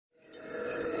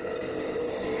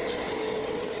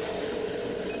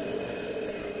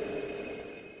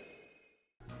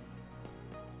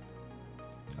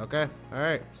Okay,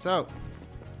 alright, so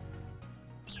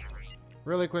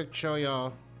really quick to show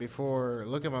y'all before,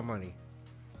 look at my money.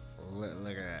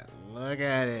 Look at that. Look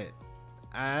at it.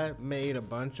 I made a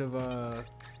bunch of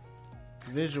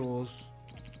visuals.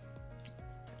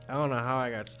 I don't know how I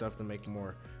got stuff to make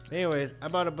more. Anyways,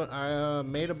 I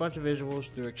made a bunch of visuals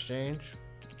through Exchange.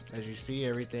 As you see,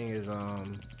 everything is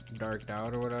darked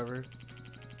out or whatever.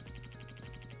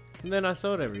 And then I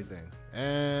sold everything.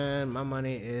 And my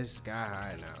money is sky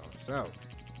high now. So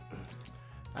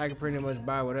I can pretty much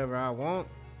buy whatever I want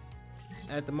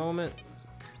at the moment.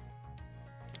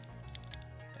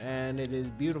 And it is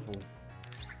beautiful.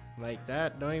 Like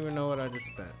that. Don't even know what I just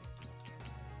spent.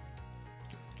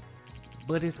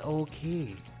 But it's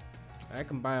okay. I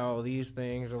can buy all these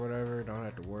things or whatever. Don't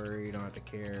have to worry. Don't have to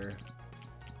care.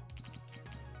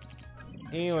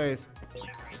 Anyways.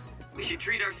 We should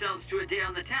treat ourselves to a day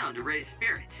on the town to raise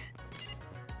spirits.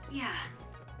 Yeah.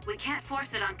 We can't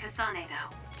force it on Kasane,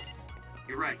 though.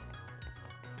 You're right.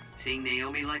 Seeing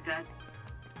Naomi like that,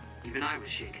 even I was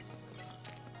shaken.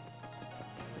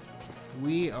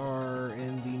 We are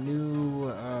in the new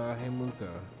Hemuka,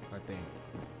 I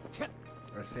think.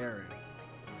 Or Saren.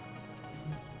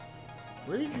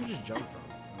 Where did you just jump from?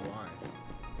 Why?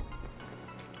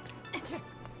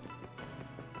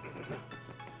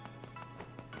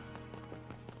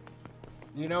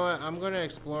 You know what? I'm gonna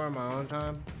explore on my own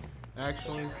time,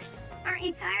 actually. Aren't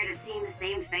you tired of seeing the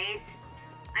same face?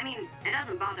 I mean, it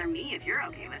doesn't bother me if you're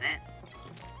okay with it.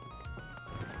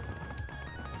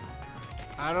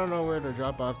 I don't know where to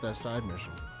drop off that side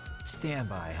mission.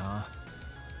 Standby, huh?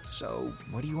 So,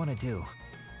 what do you want to do?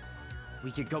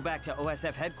 We could go back to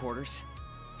OSF headquarters.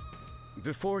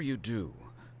 Before you do,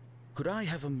 could I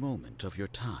have a moment of your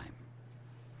time?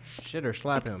 Shit or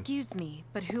slap him. Excuse me,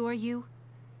 but who are you?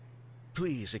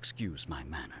 Please excuse my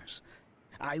manners.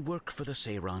 I work for the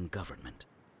Seiran government.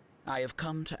 I have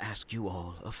come to ask you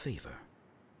all a favor.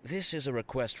 This is a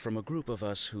request from a group of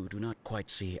us who do not quite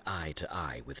see eye to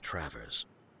eye with Travers.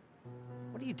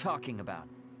 What are you talking about?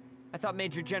 I thought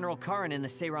Major General Karin and the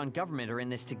Seiran government are in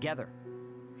this together.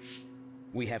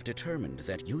 We have determined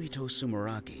that Yuito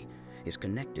Sumeragi is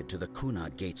connected to the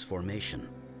Kunad Gates formation.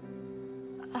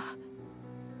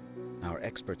 Our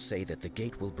experts say that the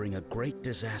gate will bring a great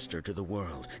disaster to the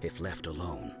world if left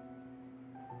alone.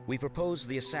 We proposed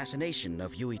the assassination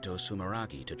of Yuito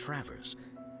Sumeragi to Travers,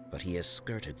 but he has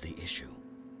skirted the issue.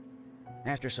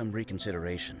 After some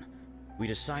reconsideration, we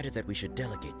decided that we should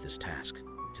delegate this task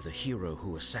to the hero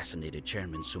who assassinated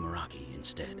Chairman Sumeragi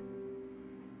instead.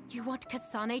 You want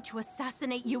Kasane to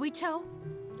assassinate Yuito?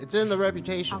 It's in the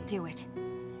reputation. I'll do it.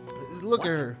 Look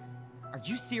at her. Are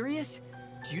you serious?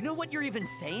 Do you know what you're even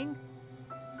saying?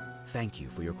 Thank you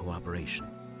for your cooperation.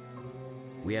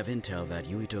 We have intel that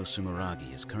Yuito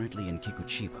Sumeragi is currently in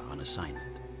Kikuchiba on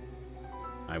assignment.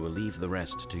 I will leave the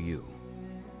rest to you.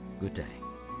 Good day.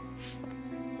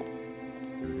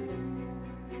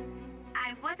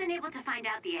 I wasn't able to find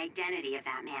out the identity of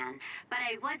that man, but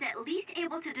I was at least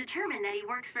able to determine that he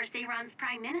works for Seiran's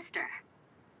Prime Minister.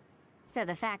 So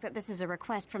the fact that this is a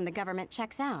request from the government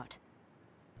checks out.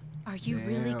 Are you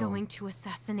really Damn. going to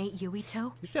assassinate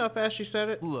Yuito? You see how fast she said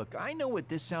it? Look, I know what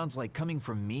this sounds like coming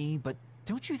from me, but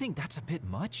don't you think that's a bit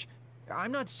much?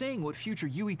 I'm not saying what future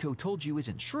Yuito told you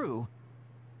isn't true.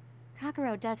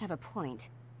 Kagero does have a point.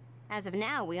 As of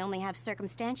now, we only have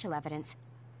circumstantial evidence.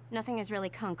 Nothing is really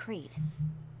concrete.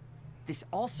 This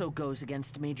also goes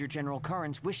against Major General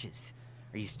Karin's wishes.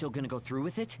 Are you still gonna go through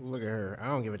with it? Look at her. I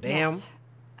don't give a damn. Yes.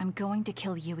 I'm going to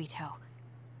kill Yuito.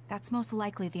 That's most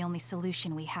likely the only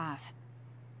solution we have.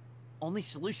 Only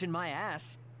solution, my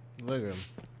ass. Look at him.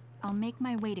 I'll make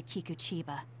my way to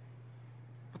Kikuchiba.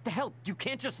 What the hell? You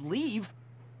can't just leave!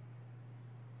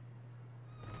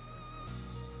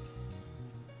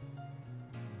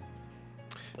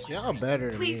 Y'all better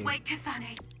than Please me. wait,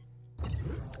 Kasane.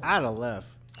 I'd have left.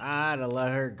 I'd have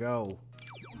let her go.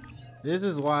 This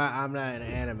is why I'm not in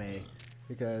anime.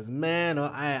 Because man,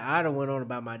 I done went on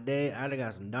about my day. I done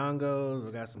got some dongos.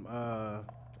 I got some are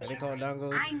they called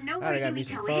dongos? I know I where done got me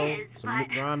some pho, Yuito is, some but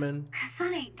ramen.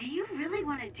 Kasane, do you really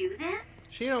want to do this?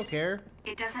 She don't care.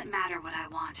 It doesn't matter what I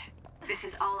want. This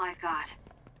is all I've got.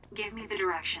 Give me the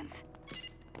directions.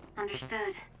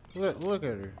 Understood. Look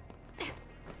at her.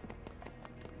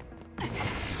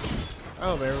 I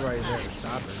hope everybody's there to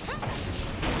stop her.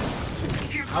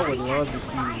 If your I would body love to catches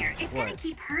see, fire, it's gonna what?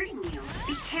 keep hurting you.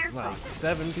 Be careful. Like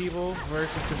 7 people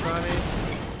versus Kasane.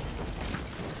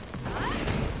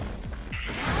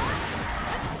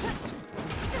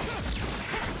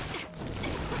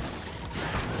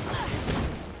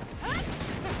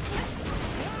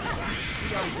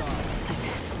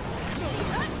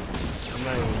 I'm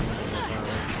not even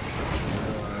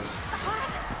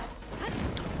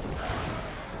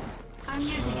I'm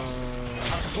using it.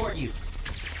 I'll support you.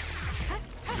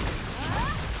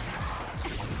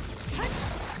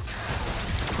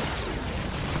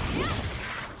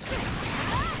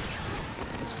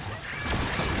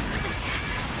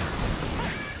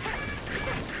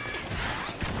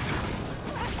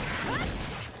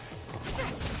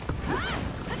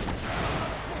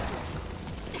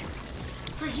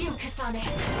 For you, Kasane.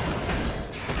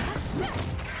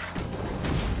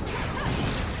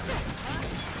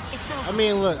 I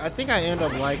mean, look, I think I end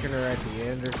up liking her at the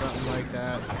end or something like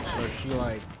that. Or she,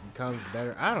 like, becomes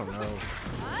better. I don't know.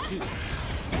 She's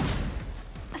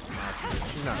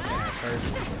not a bad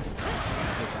person.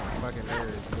 It's on fucking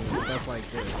nerves doing stuff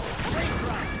like this.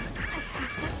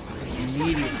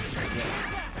 Immediately, I guess.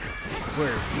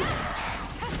 Where?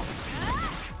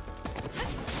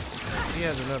 She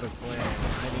has another plan. I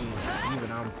mean,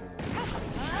 even I'm fooled.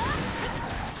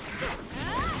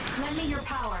 Lend me your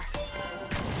power.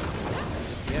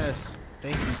 Yes,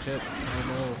 thank you, Tips. I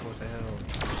know what the hell.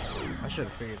 I should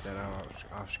have figured that out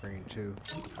off screen too.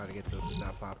 How to get this is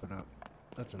not popping up.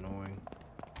 That's annoying.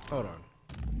 Hold on.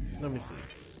 Let me see.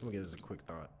 Let me get this a quick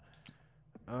thought.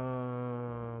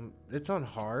 It's on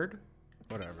hard.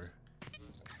 Whatever.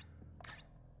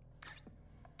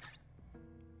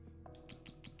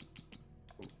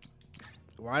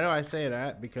 Why do I say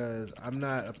that? Because I'm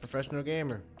not a professional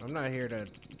gamer. I'm not here to,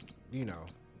 you know,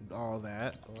 all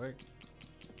that. Like,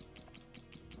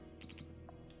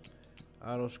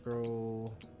 auto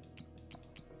scroll.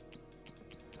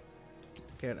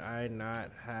 Can I not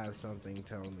have something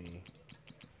tell me?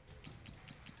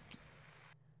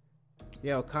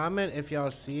 Yo, comment if y'all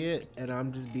see it and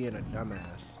I'm just being a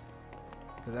dumbass.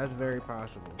 Because that's very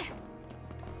possible.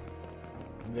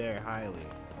 Very highly.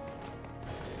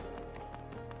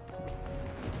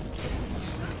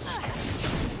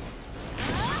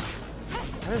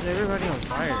 Why is everybody on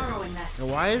fire? And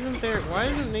why isn't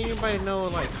anybody know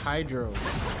like hydro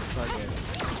fucking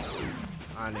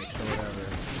onyx or whatever?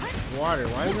 Water.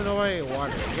 Why isn't nobody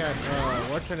water? You got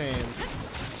what's her name?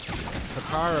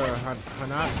 Takara,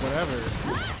 whatever.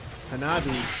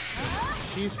 Hanabi.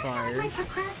 She's fire. My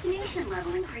procrastination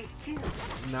level increased too.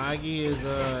 Nagi is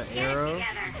arrow.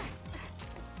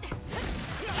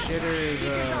 Shitter is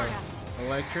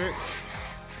electric.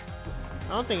 I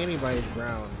don't think anybody's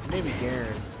ground. Maybe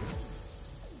Garen.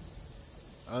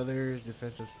 Others,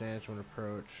 defensive stance when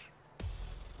approach.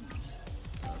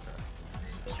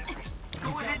 Okay. Go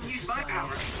ahead and use my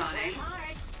power, Kasane.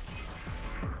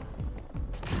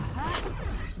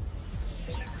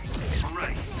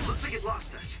 Alright, looks like it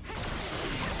lost us. Okay,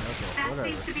 That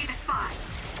whatever. seems to be the spot.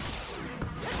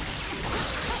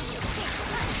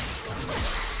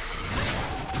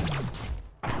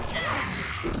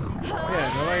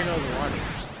 Yeah, nobody knows water.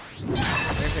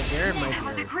 There's a Garen might That be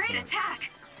was a there, great but attack.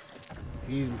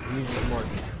 he's just more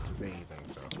defensive than anything,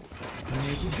 so.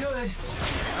 Make it good.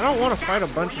 I don't want to fight a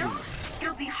bunch of It'll- these.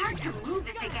 It'll be hard to move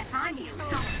if it gets on you,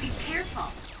 so be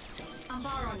careful. I'm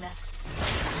borrowing this.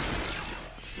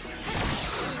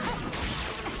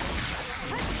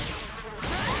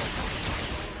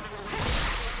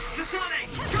 Kasane,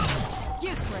 go!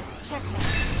 Useless. Checkmate.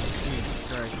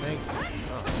 Jesus Christ, thank you.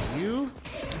 Oh, you?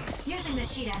 Using the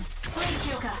Shidan. Please,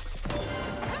 Kyoka.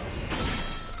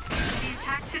 The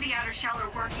attacks to the outer shell are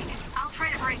working. I'll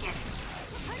try to break it.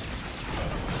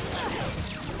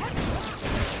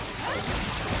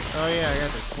 Oh yeah, I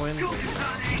got the twin thing.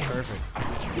 Perfect.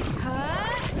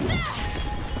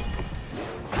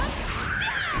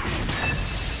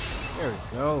 There we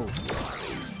go.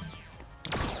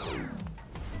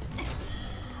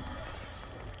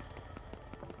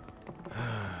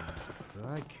 Do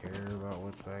I care about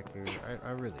what's back here?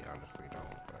 I really honestly don't,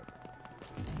 but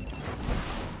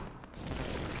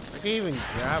I can't even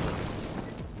grab it.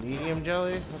 Medium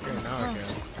jelly? Okay, now I can.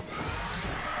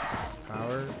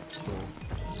 Power? Cool.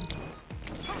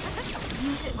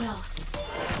 Use it well.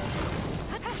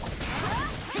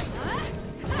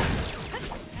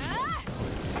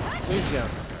 Please get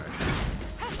out this guy.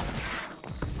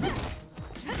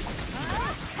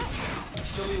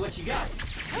 Show me what you got.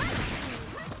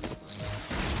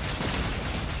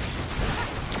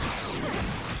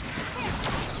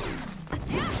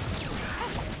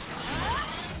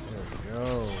 There we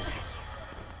go.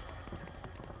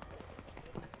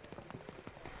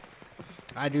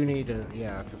 I do need to,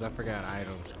 yeah, because I forgot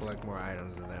items. Collect more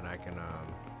items, and then I can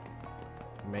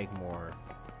make more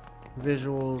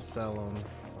visuals, sell them,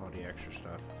 all the extra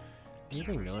stuff.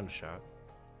 Anything new in the shop?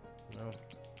 No. Okay.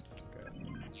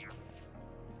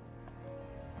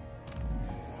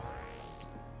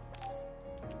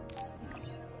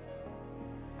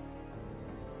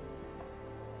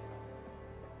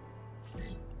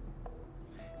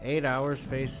 8 hours,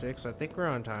 phase 6. I think we're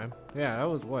on time. Yeah, that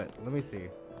was what? Let me see.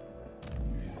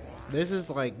 This is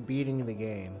like beating the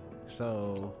game.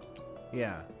 So,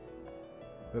 yeah.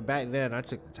 But back then, I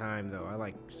took the time though. I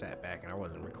like sat back and I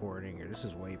wasn't recording. Or this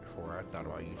is way before I thought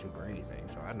about YouTube or anything.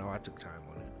 So I know I took time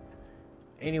on it.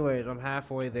 Anyways, I'm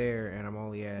halfway there and I'm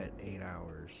only at 8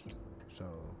 hours. So,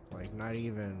 like, not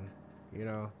even, you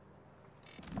know.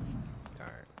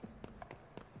 Alright.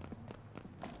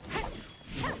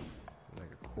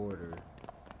 Like a quarter.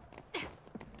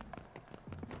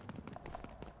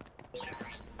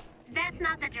 That's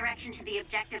not the direction to the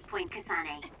objective point,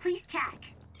 Kasane. Please check.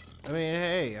 I mean,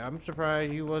 hey, I'm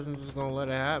surprised you wasn't just gonna let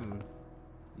it happen.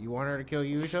 You want her to kill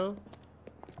Yuito?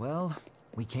 Well,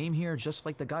 we came here just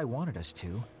like the guy wanted us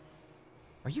to.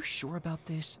 Are you sure about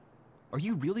this? Are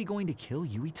you really going to kill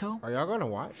Yuito? Are y'all gonna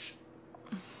watch?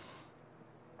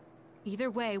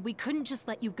 Either way, we couldn't just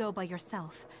let you go by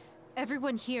yourself.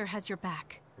 Everyone here has your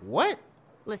back. What?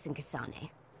 Listen, Kasane.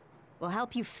 We'll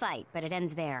help you fight, but it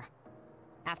ends there.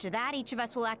 After that, each of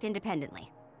us will act independently.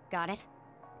 Got it?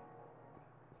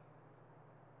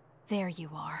 There you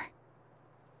are.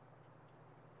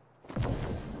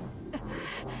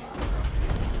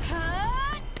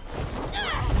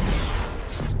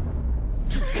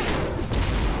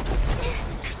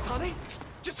 Kasane?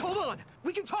 Just hold on!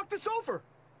 We can talk this over!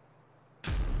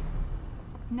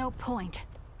 No point.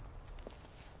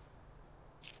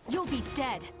 You'll be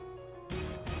dead.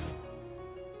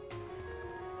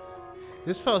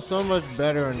 This felt so much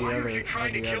better on the Why are other you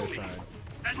trying to kill me? side.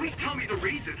 At least tell me the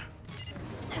reason.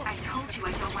 I told you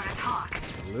I don't want to talk.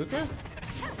 Luca?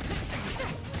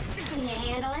 Can you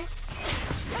handle it?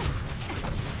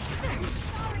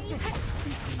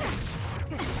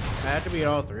 I had to beat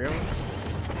all three of them.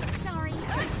 Sorry.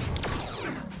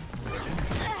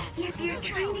 If you're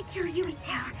trying to kill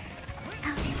Yuito,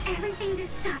 I'll do everything to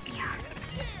stop you.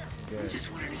 I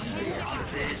just wanted to stay out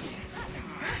of this.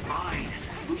 Fine.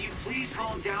 Will you please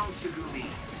calm down, Tsugumi?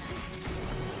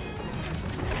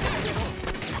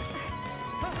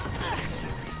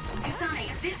 Kasane,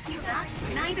 if this keeps up,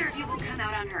 neither of you will come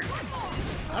out unhurt.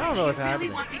 I don't know what's Do you really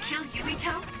happening. want to kill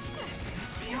Yuito?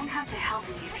 You don't have to help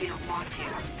me if you don't want to.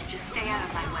 Just stay out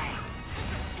of my way.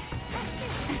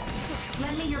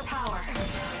 Lend me your power.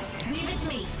 Leave it to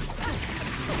me.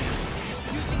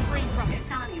 Using brain drum.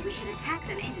 Kasane, we should attack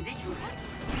them individually.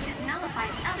 We should nullify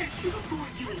the other two before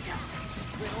Yuito.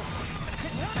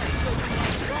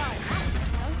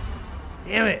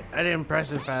 Damn it! I didn't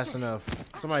press it fast enough.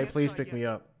 Somebody please pick me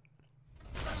up.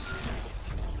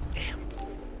 Damn.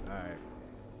 Alright.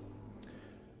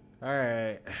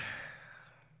 Alright.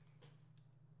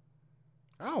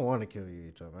 I don't want to kill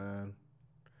Yuito, man.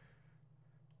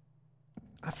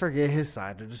 I forget his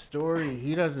side of the story.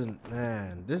 He doesn't,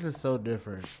 man. This is so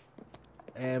different.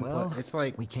 And Well, but it's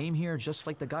like we came here just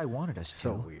like the guy wanted us to.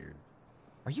 so weird.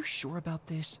 Are you sure about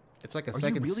this? It's like a Are you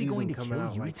second really going season to coming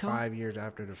kill out like Yuito? 5 years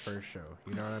after the first show.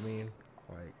 You know what I mean?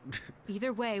 Like,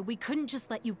 Either way, we couldn't just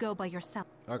let you go by yourself.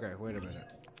 okay, wait a minute.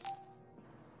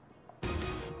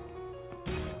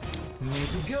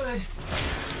 Make it good.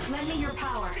 Lend me your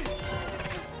power.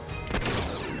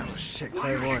 Oh shit, Why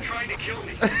are you clairvoyant. trying to kill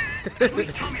me? At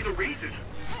least tell me the reason.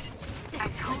 I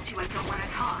told you I don't want to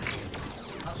talk.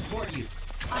 I'll support you.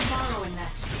 I'm borrowing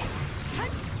this.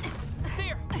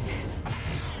 There!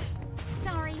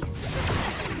 Sorry.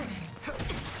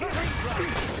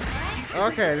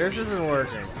 Okay, this isn't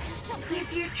working.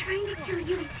 If you're trying to kill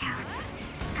Yuito,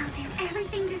 I'll do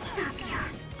everything to stop you.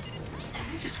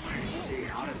 I just wanted to stay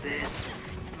out of this.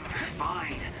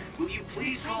 Fine. Will you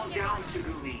please calm down,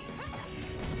 Tsugumi?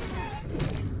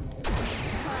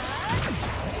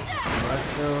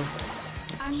 Let's go.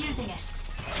 I'm using it.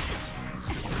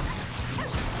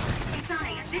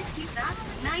 Kasane, if this keeps up,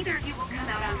 neither of you will come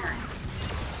out unhurt.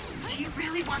 Do you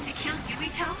really want to kill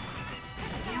Yuito?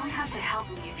 You don't have to help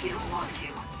me if you don't want to.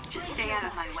 Just stay out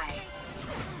of my way.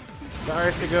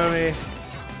 Sorry, Tsugumi.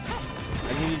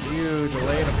 I need you to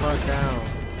lay the fuck down.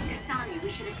 Kasane, we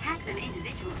should attack them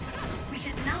individually. We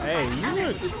should nullify Hey, the you other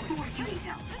look- two before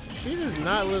Yuito. She does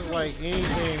not look like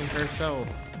anything herself.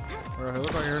 Or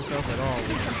look like herself at all. When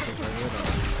she puts her hood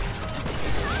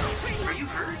on. Are you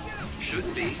hurt?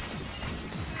 Shouldn't be.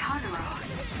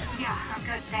 Kagero. Yeah, I'm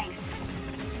good, thanks.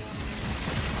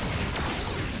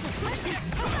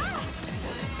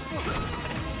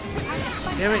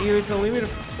 Damn it, you, so leave me the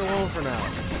f alone for now.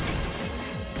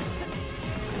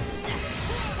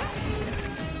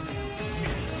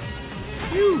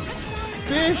 You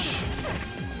fish!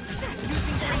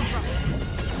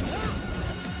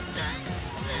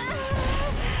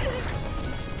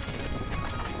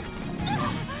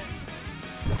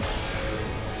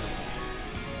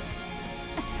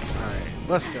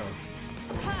 Let's go.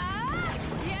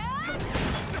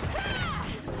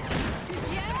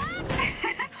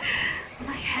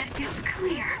 My head feels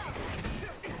clear.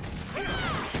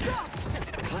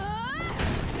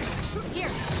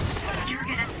 Here. You're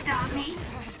gonna stop me?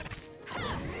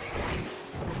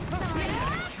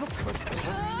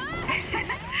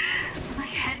 My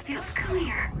head feels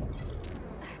clear.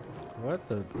 What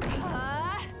the?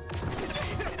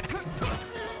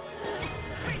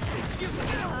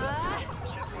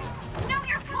 Know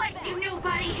your place, you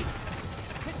nobody!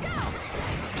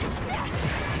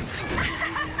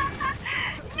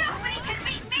 Nobody can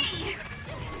beat me!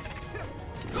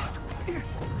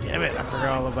 Damn it! I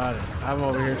forgot all about it. I'm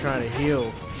over here trying to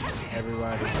heal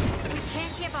everybody. We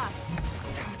can't give up.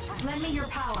 Lend me your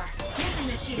power. Using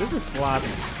the shield. This is sloppy.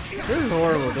 This is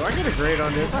horrible. Do I get a grade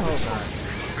on this? I hope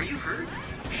not. Are you hurt?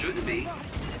 Shouldn't be.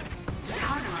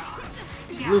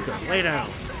 Luca, lay down.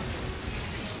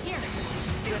 Here.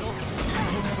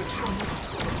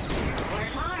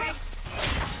 Work hard.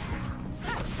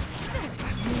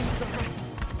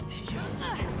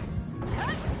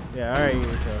 Yeah, alright,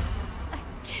 Yuito.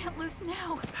 Can't lose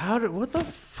now. How did, what the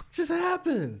fuck just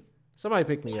happened? Somebody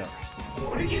pick me up.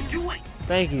 What are you doing?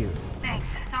 Thank you. Thanks,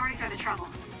 sorry for the trouble.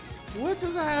 What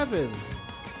just happened?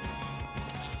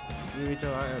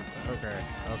 Yuito, okay,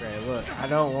 look, I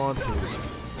don't want to.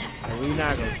 And we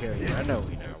not gonna kill you. I know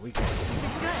we not. We can't. This is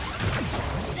good.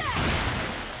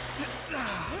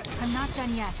 I'm not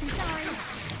done yet. Sorry.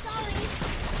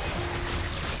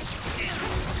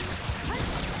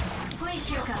 Please,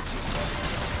 Yuka.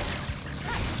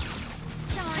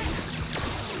 Sorry.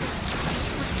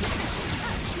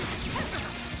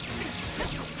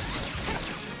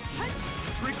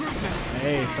 Let's regroup now.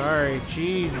 Hey, sorry.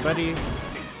 Cheese, buddy.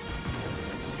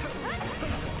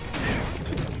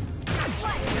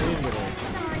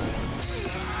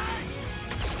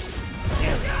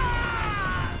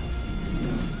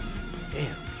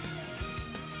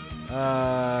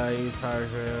 Use power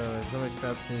drill. Some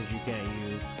exceptions you can't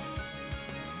use.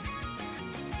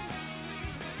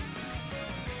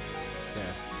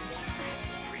 Yeah.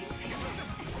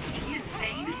 Is he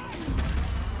insane?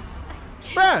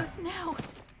 Bruh! Lose now.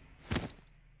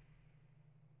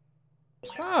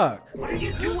 Fuck! What are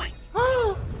you doing?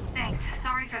 Oh! Thanks,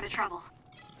 sorry for the trouble.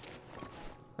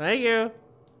 Thank you.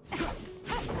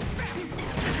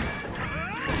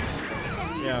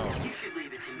 Yo. You should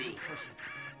leave it to me.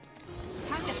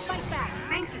 Time to fight back.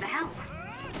 Thanks for the help.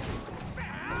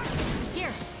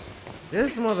 Here.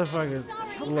 This motherfucker's.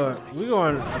 Look, we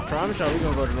going. I promise y'all, we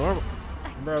gonna go to normal.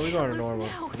 Bro, we going to normal.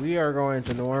 We are going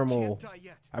to normal.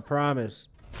 I promise.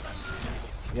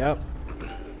 Yep.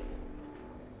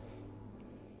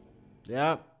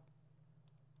 Yep.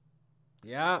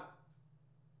 Yep.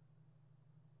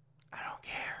 I don't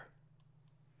care.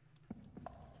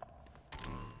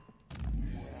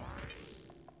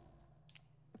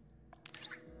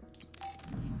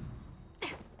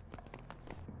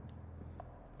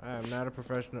 I am not a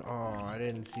professional. Oh, I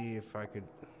didn't see if I could.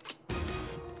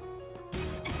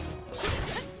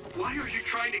 Why are you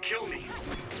trying to kill me?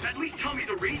 At least tell me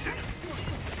the reason.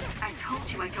 I told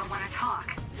you I don't want to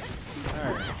talk.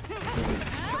 Alright.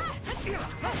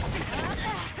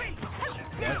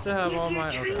 I still have all my.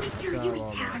 Okay, I still have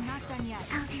all my. I'm not done yet.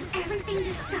 I'll do everything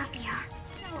to stop you. I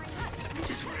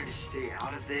just wanted to stay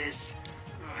out of this.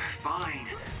 Fine.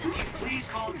 Will you please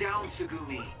calm down,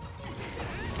 Sagumi?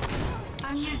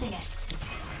 I'm using it.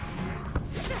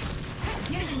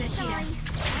 Using the shield.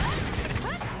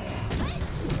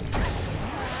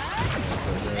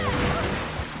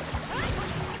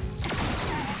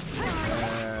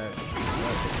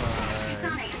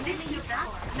 Sonic, if this keeps up,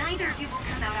 neither of you will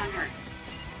come out unhurt.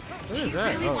 What is Do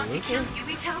that? you really Oh, want to kill Luca?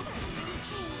 Yumito?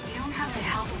 You don't have to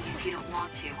help me if you don't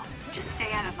want to. Just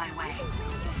stay out of my way.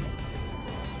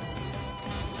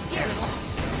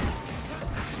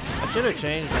 I should have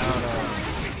changed out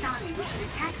Asami, we should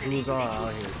attack the who's main all city.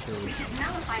 out here too. We should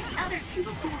nullify the other two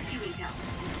before Yumito.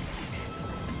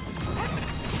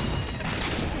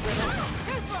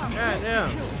 God damn,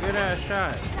 good ass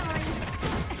shot.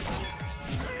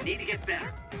 I need to get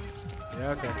better.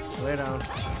 Yeah, okay. Lay down.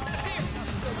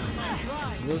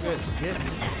 Luca, get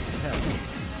help.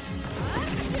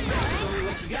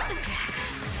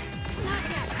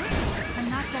 I'm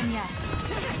not done yet.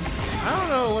 I don't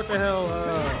know what the hell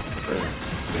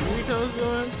Yumito's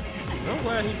doing. I'm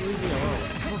glad he's leaving me alone.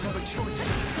 I don't have a choice.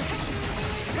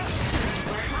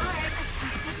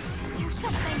 Do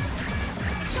something.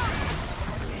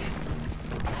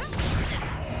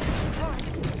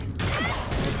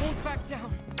 Won't back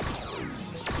down.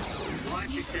 Watch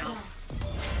yourself.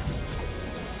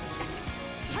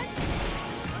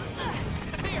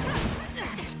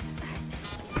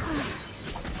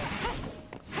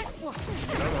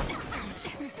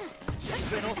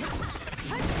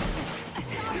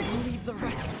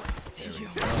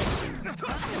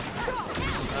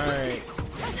 Alright.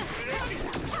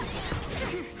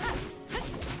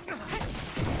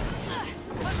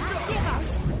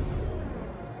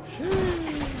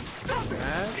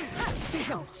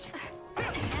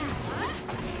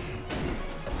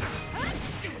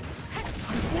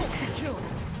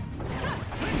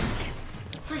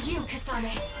 For you,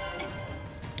 Kasane.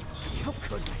 How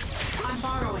could I'm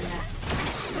borrowing this.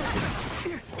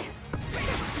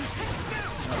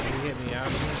 Oh, you get me out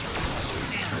of here.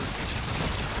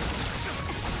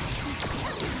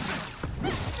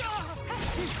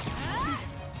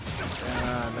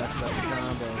 Ah, messed up the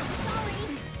combo.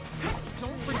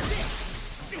 Don't forget.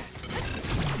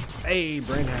 Hey,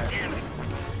 brain hack.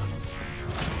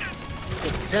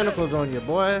 Put the tentacles on you,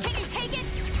 boy. Can you take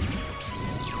it?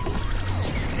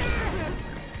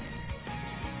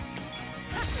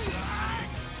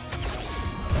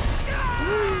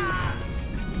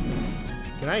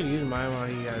 Can I use mine while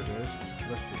he has his?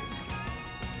 Let's see.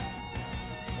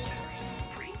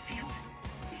 Greenfield?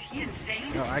 Is he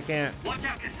insane? No, I can't. Watch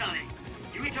out, Kasane.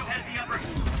 Yuito has the upper.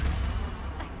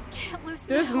 Can't lose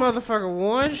This now. motherfucker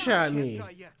one-shot me. Can't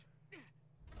die yet.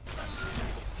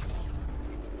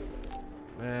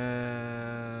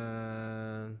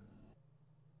 Man.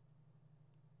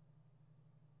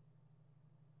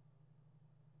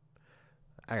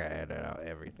 I gotta edit out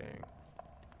everything.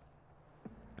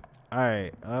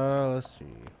 Alright, let's see.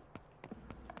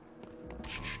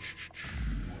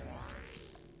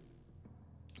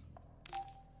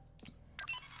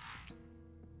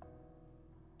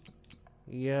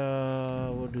 Yeah,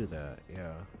 we'll do that.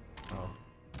 Yeah. Oh.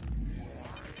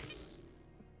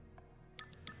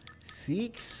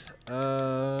 Seeks.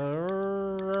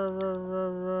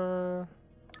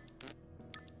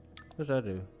 What's that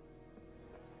do?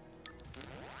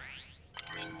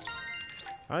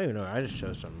 I don't even know. I just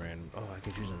chose something random. Oh, I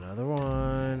could use another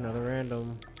one. Another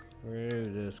random. We're gonna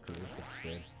do this because this looks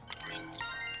good.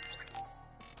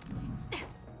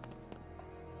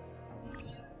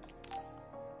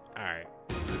 Alright.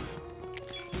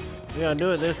 We're gonna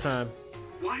do it this time.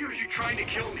 Why are you trying to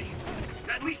kill me?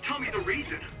 At least tell me the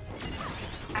reason.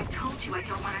 I told you I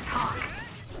don't want to talk.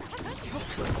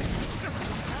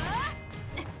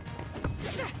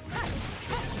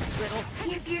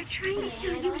 If you're trying to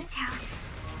kill Yuito,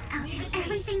 I'll do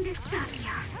everything to stop you.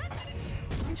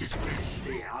 I just want to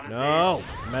stay out of No!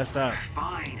 this. Messed up.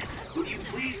 Fine. Will you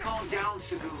please calm down,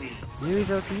 Sugumi?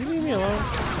 Yuito, can you leave me alone?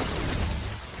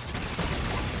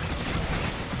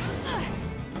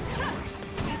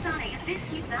 Kasane, if this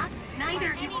keeps up,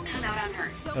 neither of you will come out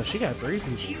unhurt. Oh, she got 3 Do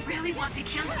people. you really want to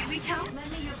kill Yuito?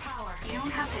 Lend me your power. You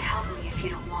don't have to help me if you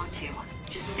don't want to.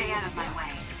 Just stay out of my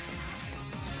way.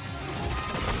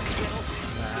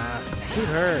 Ah, she's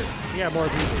hurt. She got more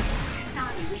people.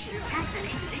 Kasane, we should attack them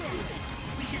individually.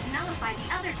 We should nullify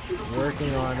the other two before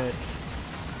Working on it.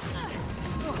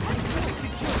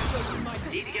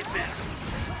 Need to get better.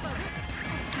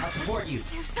 I'll support you.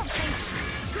 Do something.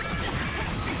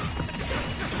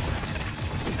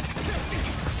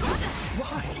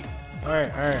 Why?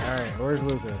 Alright, alright, alright. Where's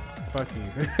Luca? Fuck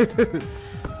you.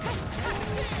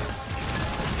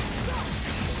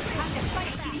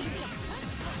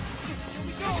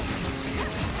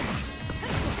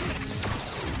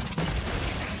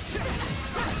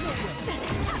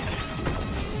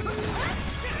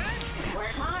 Work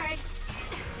hard.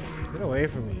 Get away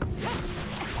from me.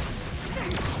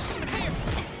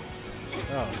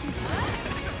 Oh.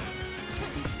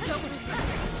 Don't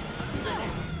resist.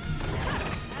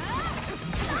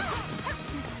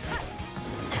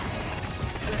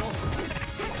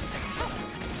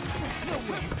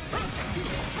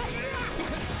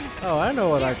 Oh, I know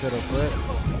what I could have put.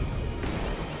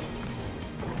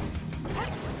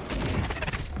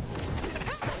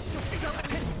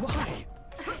 Why?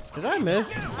 Did I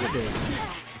miss? I did.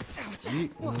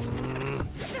 Yeet.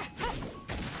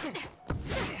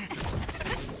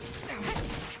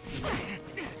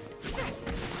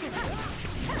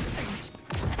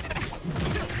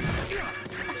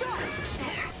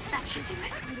 that should do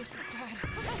it.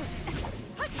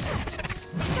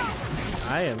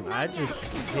 I just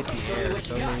hit the air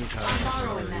so many times.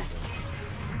 Borrowing this.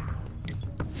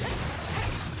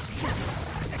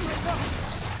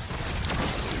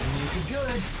 Looking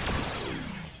good.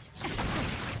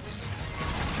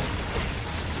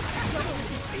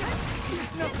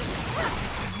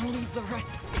 I'll leave the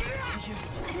rest to you.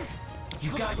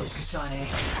 You got this, Kasane.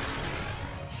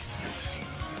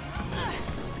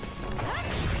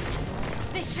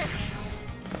 This should.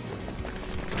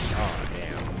 Oh,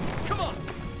 damn. Come on.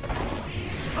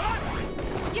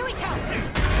 Yuito!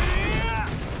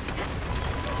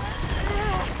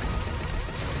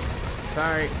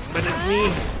 Sorry, but it's me.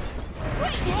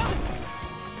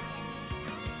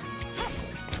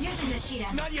 Using the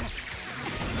Sheeta. Not yet.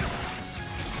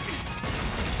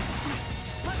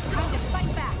 Time to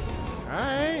fight back.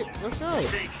 Alright, let's go.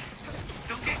 Thanks.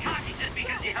 Don't get cocky just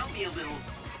because you helped me a little.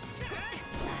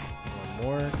 One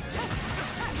more.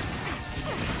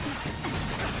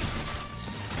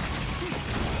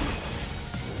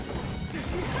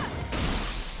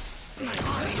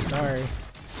 Sorry.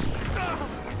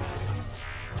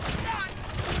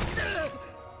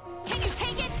 Can you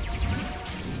take it?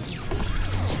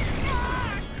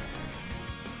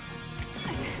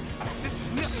 This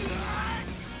is nothing.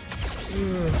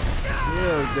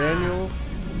 Yeah, Daniel.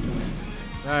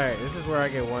 Alright, this is where I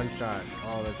get one shot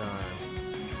all the time.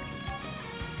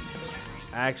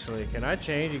 Actually, can I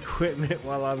change equipment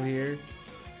while I'm here?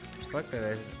 Fuck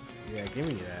that. Yeah, give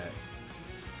me that.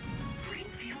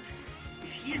 Greenfield?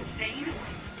 Is he insane?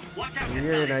 Watch out,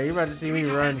 Now you're about to see me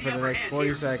Yumito run has for the the upper next hand 40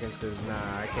 here. seconds, because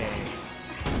nah, I can't.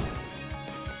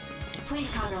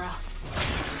 Please, Kagero.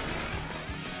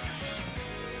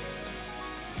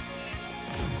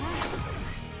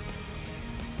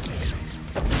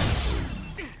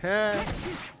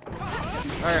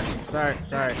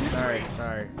 Alright,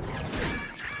 sorry.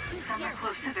 Some are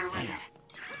close to their limit.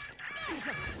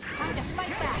 Time to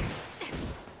fight back.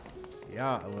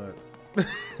 Yeah, look.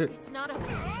 It's not over.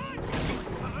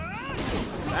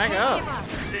 Back up.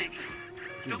 Thanks.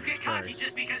 Don't get cocky Christ.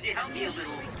 just because you helped me a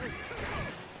little.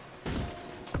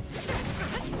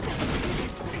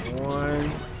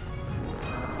 One.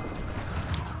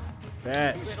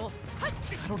 Bet.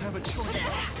 I don't have a choice.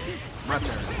 My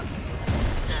turn.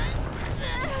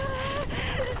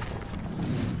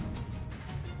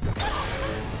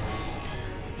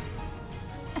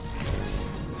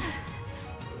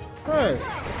 Hey.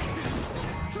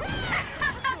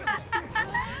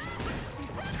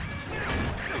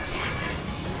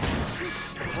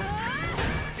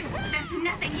 There's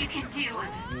nothing you can do.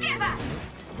 Give up.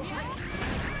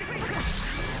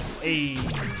 Hey.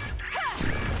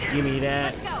 Give me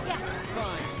that. Let's go. Yes.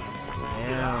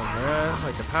 Damn, bruh.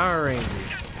 Like the Power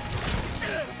Rangers.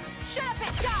 Shut up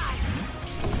and die.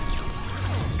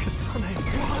 Kasane,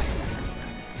 why?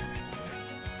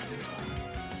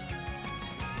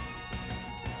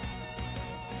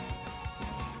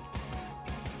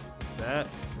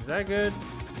 Is that good?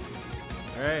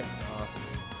 Alright. Off.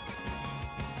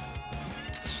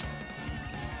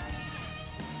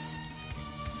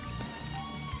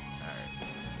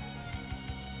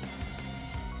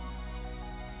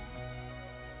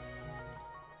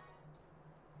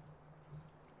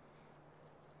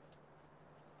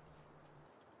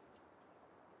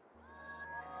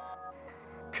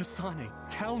 Kasane,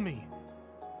 tell me.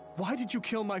 Why did you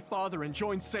kill my father and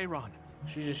join Seiran?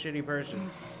 She's a shitty person.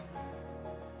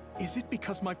 Is it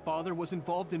because my father was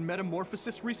involved in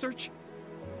metamorphosis research?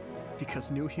 Because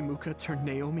New Himuka turned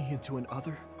Naomi into an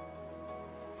other?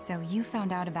 So you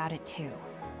found out about it too.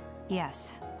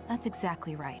 Yes, that's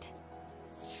exactly right.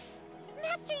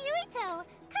 Master Yuito,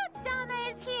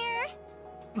 Kodama is here.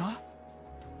 Huh?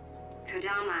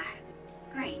 Kodama.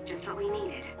 Great, just what we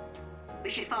needed. We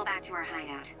should fall back to our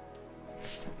hideout.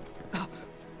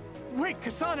 Wait,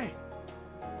 Kasane!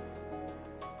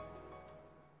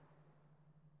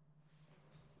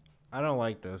 I don't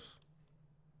like this.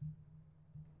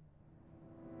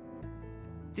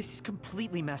 This is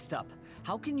completely messed up.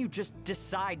 How can you just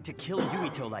decide to kill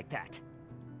Yuito like that?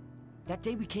 That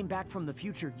day we came back from the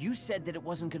future, you said that it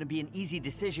wasn't going to be an easy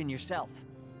decision yourself.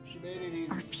 She made it easy.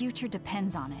 Our future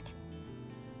depends on it.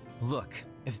 Look,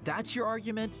 if that's your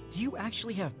argument, do you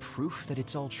actually have proof that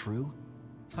it's all true?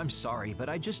 I'm sorry, but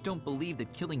I just don't believe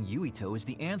that killing Yuito is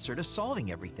the answer to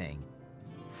solving everything.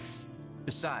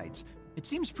 Besides, it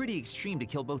seems pretty extreme to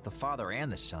kill both the father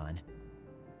and the son.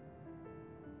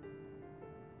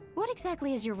 What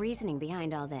exactly is your reasoning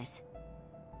behind all this?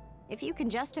 If you can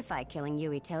justify killing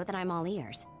Yuito, then I'm all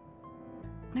ears.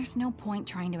 There's no point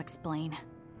trying to explain.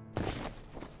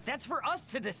 That's for us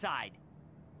to decide!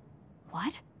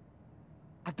 What?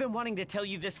 I've been wanting to tell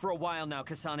you this for a while now,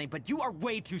 Kasane, but you are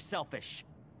way too selfish.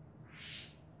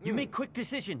 You make quick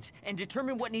decisions and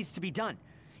determine what needs to be done.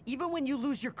 Even when you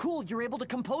lose your cool, you're able to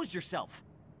compose yourself.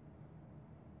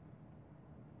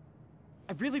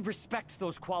 I really respect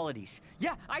those qualities.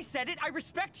 Yeah, I said it, I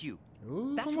respect you.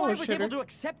 Ooh, That's come why on, I was able Shitter. to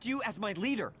accept you as my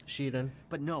leader. Shiden.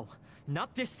 But no,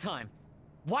 not this time.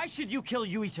 Why should you kill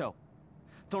Yuito?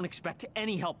 Don't expect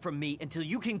any help from me until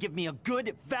you can give me a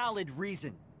good, valid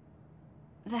reason.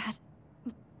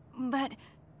 But...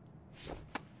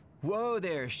 Whoa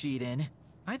there, Shiden.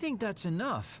 I think that's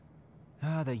enough.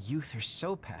 Ah, the youth are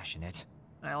so passionate.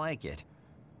 I like it.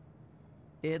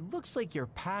 It looks like your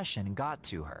passion got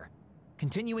to her.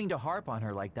 Continuing to harp on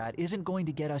her like that isn't going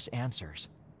to get us answers.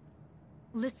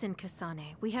 Listen,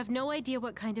 Kasane, we have no idea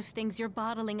what kind of things you're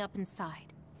bottling up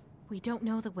inside. We don't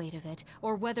know the weight of it,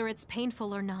 or whether it's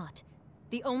painful or not.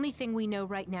 The only thing we know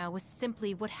right now is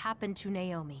simply what happened to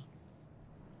Naomi.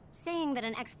 Saying that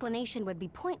an explanation would be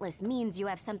pointless means you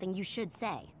have something you should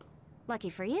say. Lucky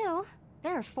for you,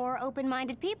 there are 4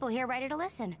 open-minded people here ready to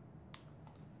listen.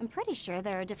 I'm pretty sure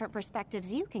there are different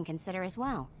perspectives you can consider as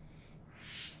well.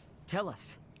 Tell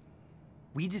us.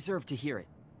 We deserve to hear it.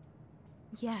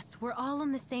 Yes, we're all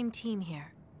on the same team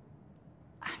here.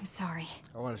 I'm sorry.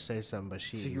 I want to say something, but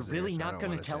she. So you're really not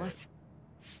gonna tell us?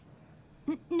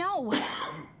 No!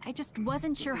 I just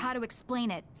wasn't sure how to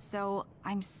explain it, so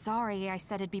I'm sorry I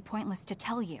said it'd be pointless to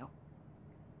tell you.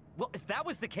 Well, if that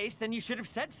was the case, then you should have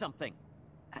said something.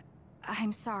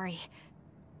 I'm sorry.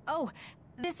 Oh,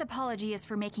 this apology is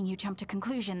for making you jump to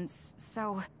conclusions,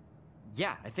 so...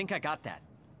 Yeah, I think I got that.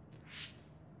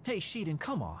 Hey, Shiden,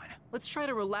 come on. Let's try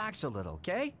to relax a little,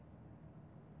 okay?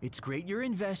 It's great you're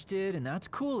invested, and that's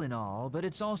cool and all, but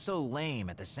it's also lame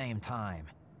at the same time.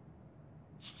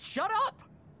 Shut up!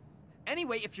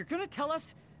 Anyway, if you're gonna tell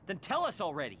us, then tell us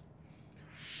already.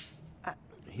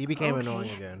 He became annoying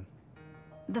again.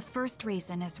 The first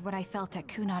reason is what I felt at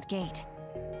Kunad Gate.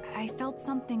 I felt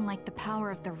something like the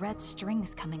power of the red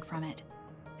strings coming from it.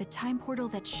 The time portal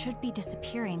that should be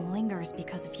disappearing lingers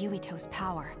because of Yuito's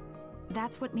power.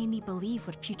 That's what made me believe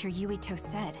what future Yuito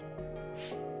said.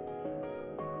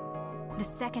 The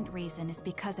second reason is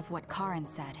because of what Karin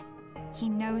said. He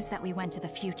knows that we went to the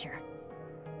future.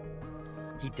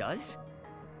 He does?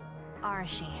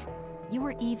 Arashi, you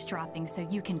were eavesdropping so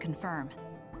you can confirm.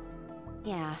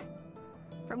 Yeah.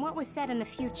 From what was said in the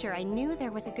future, I knew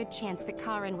there was a good chance that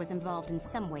Karin was involved in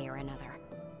some way or another.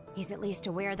 He's at least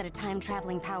aware that a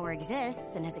time-traveling power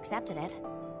exists and has accepted it.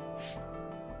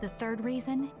 The third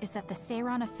reason is that the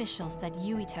Seiran official said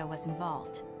Yuito was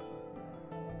involved.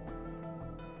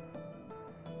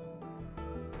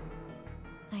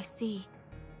 I see.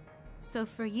 So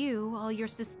for you, all your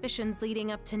suspicions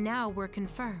leading up to now were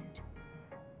confirmed.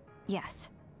 Yes.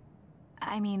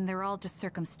 I mean, they're all just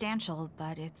circumstantial,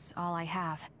 but it's all I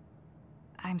have.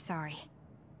 I'm sorry.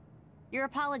 You're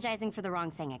apologizing for the wrong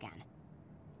thing again.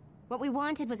 What we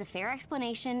wanted was a fair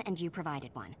explanation, and you provided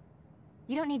one.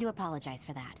 You don't need to apologize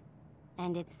for that.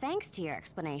 And it's thanks to your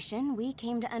explanation, we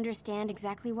came to understand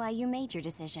exactly why you made your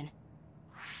decision.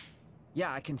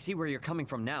 Yeah, I can see where you're coming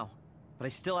from now, but I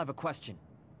still have a question.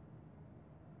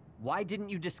 Why didn't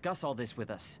you discuss all this with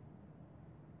us?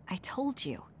 I told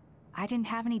you. I didn't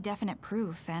have any definite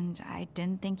proof, and I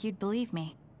didn't think you'd believe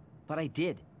me. But I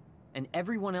did. And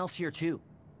everyone else here too.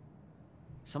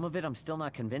 Some of it I'm still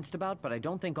not convinced about, but I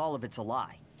don't think all of it's a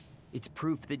lie. It's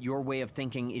proof that your way of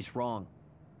thinking is wrong.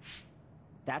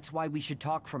 That's why we should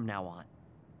talk from now on.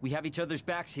 We have each other's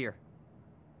backs here.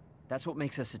 That's what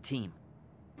makes us a team.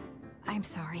 I'm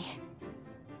sorry.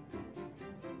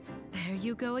 There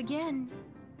you go again.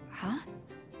 Huh?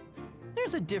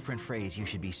 There's a different phrase you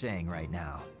should be saying right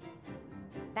now.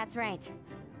 That's right.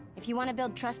 If you want to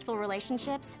build trustful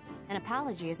relationships, an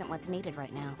apology isn't what's needed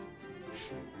right now.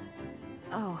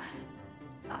 Oh,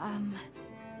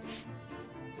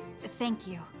 thank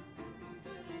you.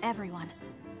 Everyone.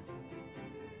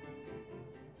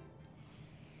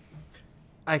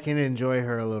 I can enjoy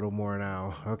her a little more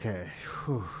now. Okay.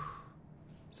 Whew.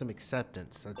 Some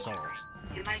acceptance, that's all.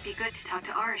 It might be good to talk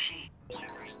to Arashi.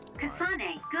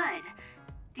 Kasane, good.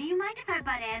 Do you mind if I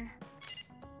butt in?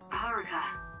 Haruka,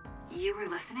 you were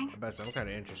listening? I'm kind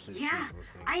of interested. Yeah, she was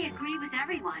listening I too. agree with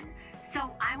everyone.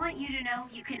 So I want you to know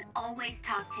you can always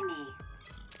talk to me.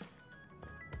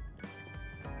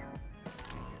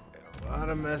 A lot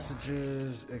of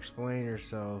messages. Explain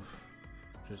yourself.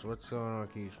 Just what's going on,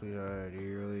 Keith? Sweetheart, do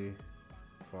you really?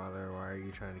 Father, why are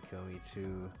you trying to kill me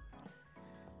too?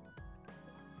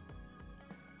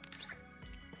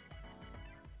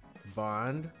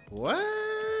 Bond? What?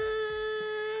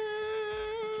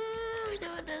 We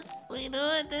doing this? We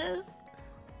doing this?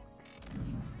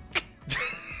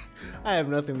 I have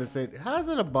nothing to say. How's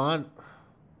it a bond?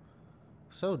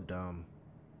 So dumb.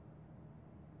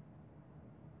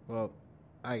 Well,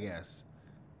 I guess.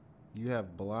 You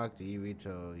have blocked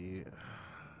Yuito. You...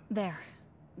 There.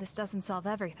 This doesn't solve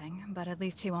everything, but at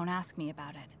least he won't ask me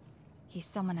about it. He's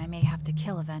someone I may have to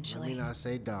kill eventually. Let me not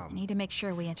say dumb. I need to make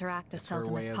sure we interact as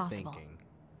seldom as possible. Thinking.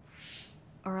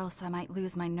 Or else I might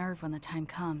lose my nerve when the time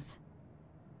comes.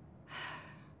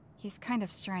 He's kind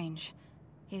of strange.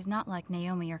 He's not like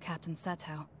Naomi or Captain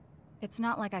Seto. It's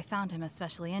not like I found him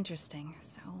especially interesting,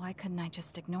 so why couldn't I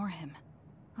just ignore him?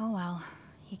 Oh well,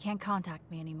 he can't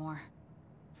contact me anymore.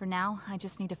 For now, I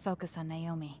just need to focus on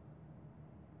Naomi.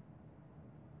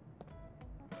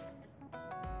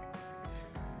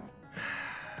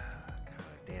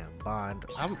 Goddamn Bond.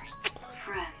 I'm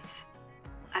Friends.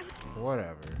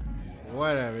 whatever.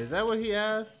 Whatever. Is that what he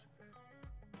asked?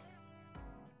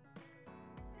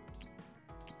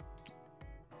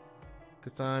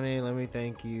 Kasane, let me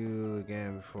thank you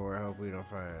again before. I hope we don't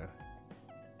fight.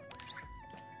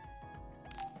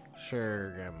 Sure,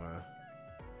 Grandma.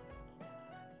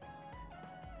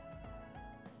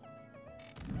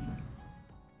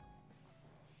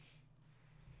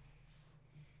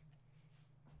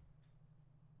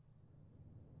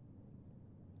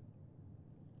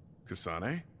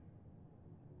 Kasane?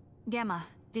 Gamma,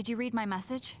 did you read my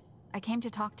message? I came to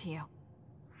talk to you.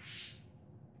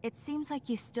 It seems like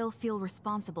you still feel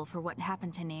responsible for what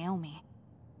happened to Naomi.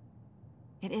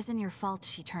 It isn't your fault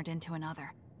she turned into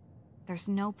another. There's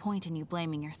no point in you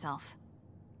blaming yourself.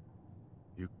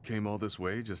 You came all this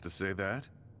way just to say that?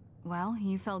 Well,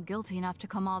 you felt guilty enough to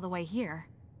come all the way here.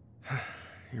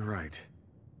 You're right.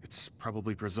 It's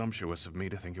probably presumptuous of me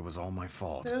to think it was all my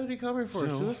fault. What are you coming for?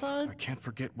 Still, Suicide? I can't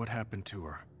forget what happened to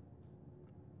her.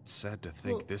 It's sad to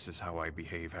think this is how I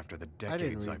behave after the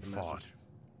decades I've fought.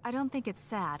 I don't think it's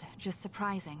sad, just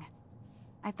surprising.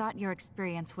 I thought your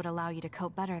experience would allow you to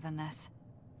cope better than this.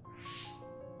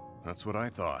 That's what I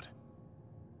thought.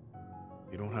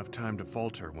 You don't have time to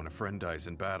falter when a friend dies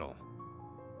in battle.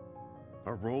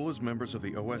 Our role as members of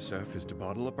the OSF is to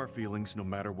bottle up our feelings no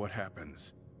matter what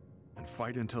happens, and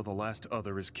fight until the last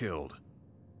other is killed.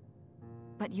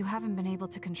 But you haven't been able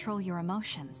to control your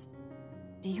emotions.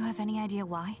 Do you have any idea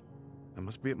why? I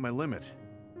must be at my limit.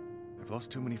 I've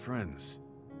lost too many friends.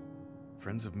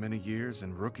 Friends of many years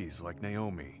and rookies like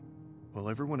Naomi. While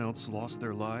everyone else lost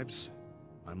their lives,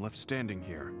 I'm left standing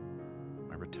here,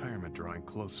 my retirement drawing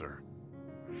closer.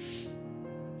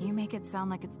 You make it sound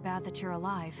like it's bad that you're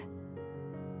alive.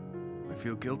 I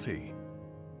feel guilty.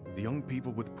 The young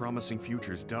people with promising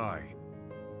futures die,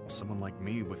 while someone like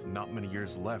me with not many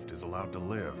years left is allowed to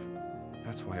live.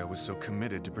 That's why I was so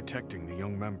committed to protecting the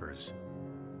young members.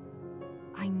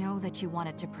 I know that you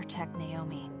wanted to protect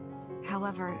Naomi.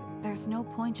 However, there's no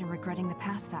point in regretting the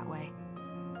past that way.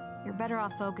 You're better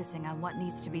off focusing on what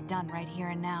needs to be done right here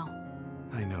and now.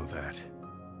 I know that.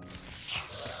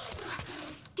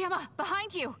 Gamma,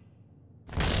 behind you!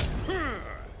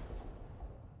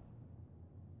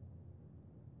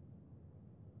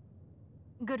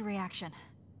 Good reaction.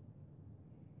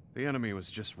 The enemy was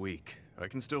just weak. I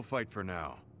can still fight for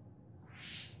now.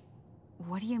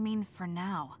 What do you mean for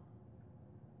now?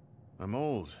 I'm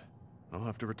old. I'll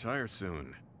have to retire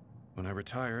soon. When I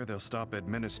retire, they'll stop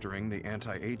administering the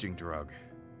anti-aging drug.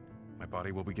 My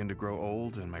body will begin to grow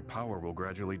old and my power will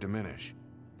gradually diminish.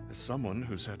 As someone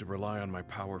who's had to rely on my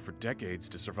power for decades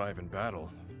to survive in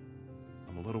battle,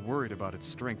 I'm a little worried about its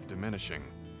strength diminishing.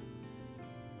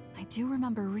 I do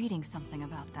remember reading something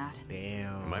about that.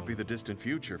 Damn. It might be the distant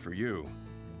future for you,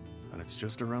 and it's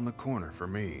just around the corner for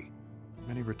me.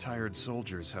 Many retired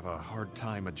soldiers have a hard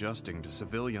time adjusting to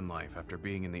civilian life after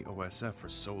being in the OSF for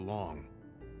so long.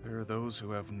 There are those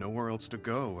who have nowhere else to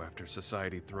go after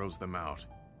society throws them out.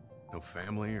 No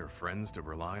family or friends to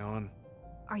rely on.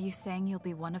 Are you saying you'll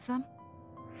be one of them?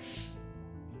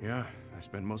 Yeah, I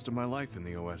spent most of my life in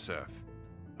the OSF.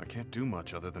 I can't do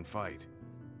much other than fight.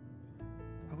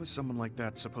 How is someone like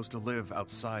that supposed to live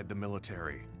outside the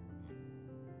military?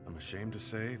 I'm ashamed to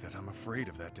say that I'm afraid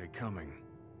of that day coming.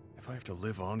 If I have to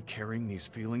live on carrying these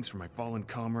feelings for my fallen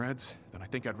comrades, then I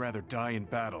think I'd rather die in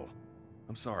battle.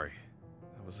 I'm sorry.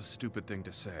 That was a stupid thing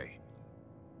to say.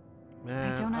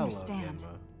 Man, I don't love understand.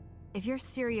 Genma. If you're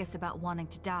serious about wanting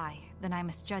to die, then I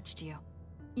misjudged you.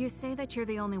 You say that you're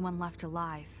the only one left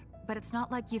alive, but it's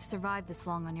not like you've survived this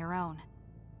long on your own.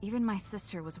 Even my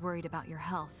sister was worried about your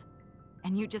health.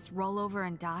 And you just roll over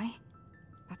and die?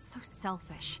 That's so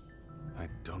selfish. I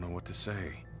don't know what to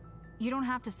say. You don't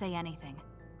have to say anything.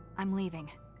 I'm leaving.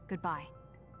 Goodbye.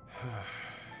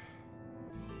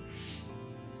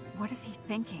 What is he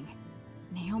thinking?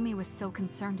 Naomi was so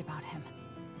concerned about him.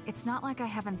 It's not like I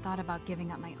haven't thought about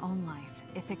giving up my own life,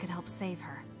 if it could help save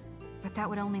her. But that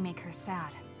would only make her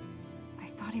sad. I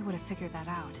thought he would have figured that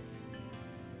out.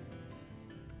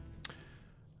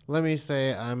 Let me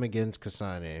say I'm against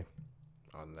Kasane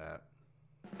on that,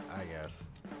 I guess.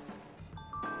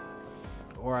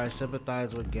 Or I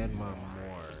sympathize with Genma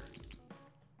more.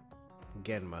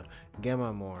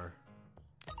 Genma more.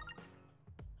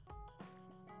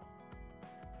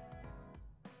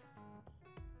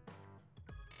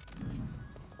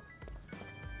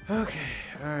 Okay,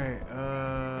 alright,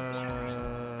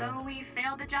 So we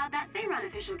failed the job that Seiran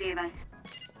official gave us.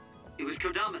 It was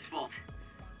Kodama's fault.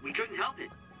 We couldn't help it.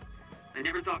 I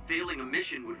never thought failing a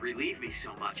mission would relieve me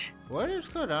so much. What is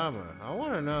Kodama? I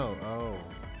want to know. Oh.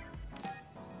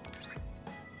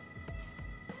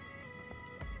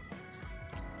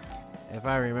 If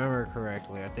I remember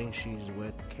correctly, I think she's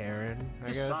with Karen, I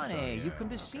guess. Kasane, So, yeah, you've come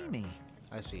to see me.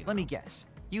 I see. Let me guess.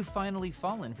 You've finally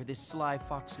fallen for this sly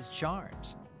fox's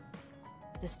charms.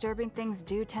 Disturbing things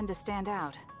do tend to stand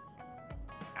out.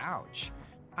 Ouch.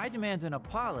 I demand an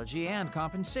apology and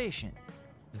compensation.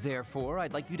 Therefore,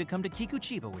 I'd like you to come to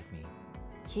Kikuchiba with me.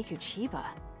 Kikuchiba?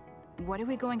 What are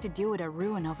we going to do at a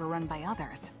ruin overrun by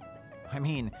others? I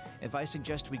mean, if I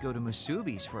suggest we go to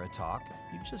Musubi's for a talk,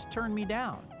 you just turn me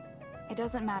down. It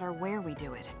doesn't matter where we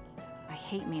do it. I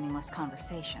hate meaningless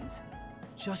conversations.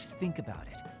 Just think about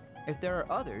it. If there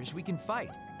are others, we can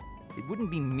fight. It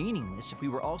wouldn't be meaningless if we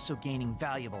were also gaining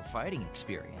valuable fighting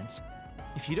experience.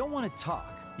 If you don't want to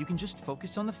talk, you can just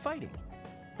focus on the fighting.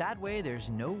 That way, there's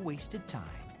no wasted time.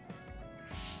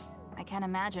 I can't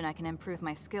imagine I can improve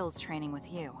my skills training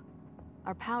with you.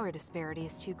 Our power disparity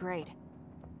is too great.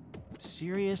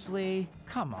 Seriously?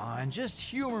 Come on, just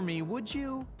humor me, would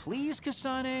you? Please,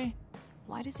 Kasane?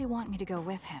 Why does he want me to go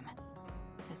with him?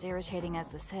 As irritating as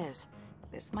this is,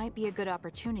 this might be a good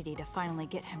opportunity to finally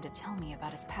get him to tell me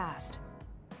about his past.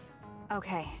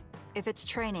 Okay, if it's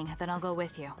training, then I'll go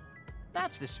with you.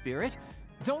 That's the spirit.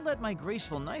 Don't let my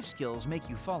graceful knife skills make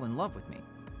you fall in love with me.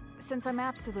 Since I'm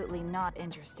absolutely not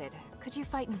interested, could you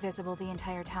fight invisible the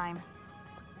entire time?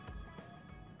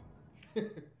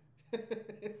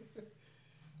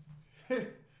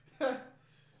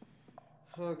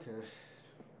 Okay.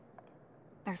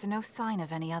 There's no sign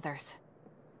of any others.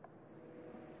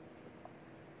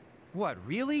 What,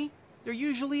 really? They're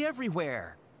usually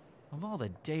everywhere. Of all the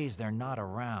days they're not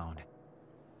around.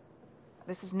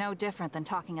 This is no different than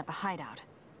talking at the hideout.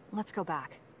 Let's go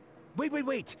back.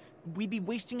 Wait. We'd be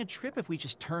wasting a trip if we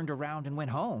just turned around and went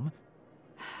home.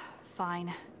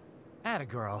 Fine. Atta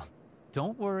girl.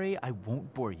 Don't worry, I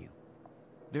won't bore you.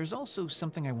 There's also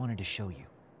something I wanted to show you.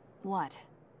 What?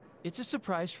 It's a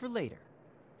surprise for later.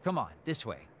 Come on, this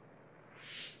way.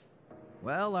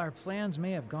 Well, our plans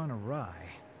may have gone awry,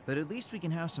 but at least we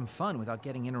can have some fun without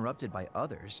getting interrupted by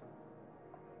others.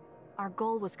 Our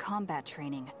goal was combat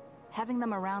training. Having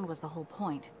them around was the whole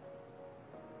point.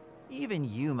 Even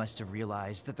you must have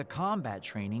realized that the combat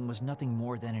training was nothing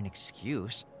more than an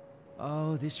excuse.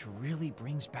 Oh, this really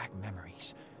brings back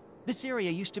memories. This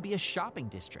area used to be a shopping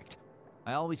district.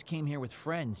 I always came here with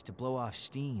friends to blow off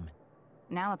steam.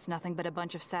 Now it's nothing but a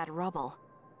bunch of sad rubble.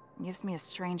 Gives me a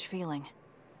strange feeling.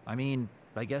 I mean,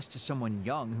 I guess to someone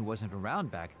young who wasn't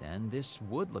around back then, this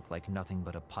would look like nothing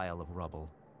but a pile of rubble.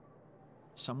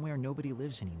 Somewhere nobody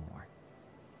lives anymore.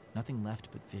 Nothing left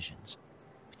but visions.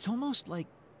 It's almost like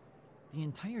the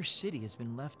entire city has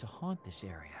been left to haunt this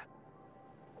area.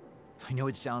 I know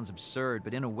it sounds absurd,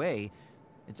 but in a way,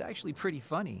 it's actually pretty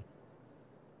funny.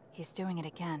 He's doing it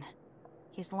again.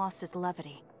 He's lost his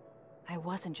levity. I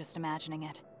wasn't just imagining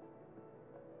it.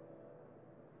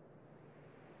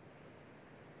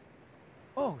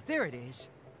 Oh, there it is.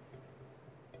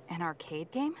 An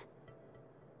arcade game?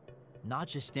 Not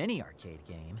just any arcade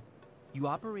game. You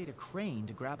operate a crane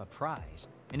to grab a prize,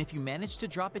 and if you manage to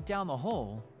drop it down the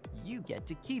hole, you get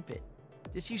to keep it.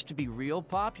 This used to be real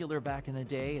popular back in the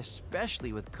day,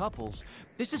 especially with couples.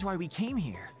 This is why we came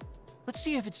here. Let's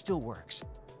see if it still works.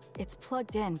 It's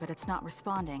plugged in, but it's not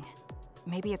responding.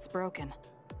 Maybe it's broken.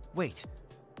 Wait.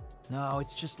 No,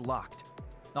 it's just locked.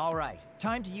 All right,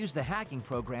 time to use the hacking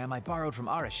program I borrowed from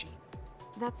Arashi.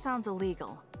 That sounds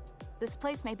illegal. This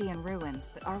place may be in ruins,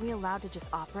 but are we allowed to just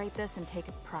operate this and take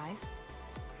its prize?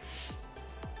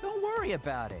 Don't worry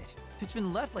about it. It's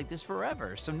been left like this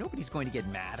forever, so nobody's going to get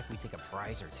mad if we take a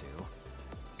prize or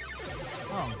two.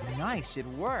 Oh, nice, it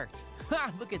worked.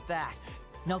 Ha, look at that.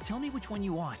 Now tell me which one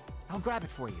you want. I'll grab it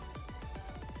for you.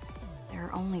 There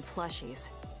are only plushies.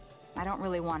 I don't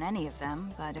really want any of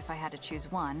them, but if I had to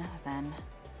choose one, then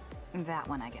that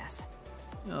one, I guess.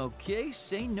 Okay,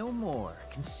 say no more.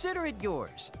 Consider it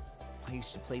yours. I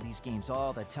used to play these games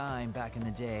all the time back in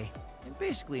the day. I'm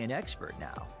basically an expert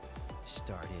now.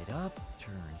 Start it up,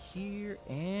 turn here,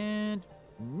 and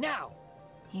now!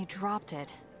 You dropped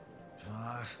it.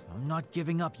 I'm not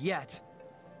giving up yet.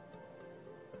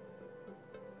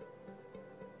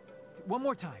 One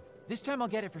more time. This time I'll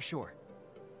get it for sure.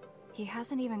 He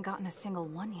hasn't even gotten a single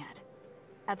one yet.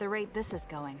 At the rate this is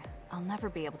going, I'll never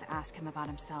be able to ask him about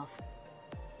himself.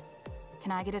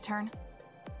 Can I get a turn?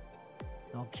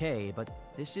 Okay,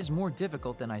 but this is more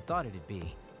difficult than I thought it'd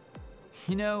be.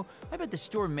 You know, I bet the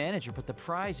store manager put the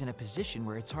prize in a position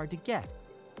where it's hard to get.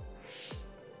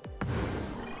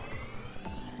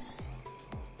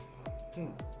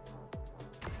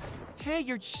 Hey,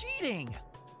 you're cheating!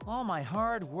 All my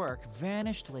hard work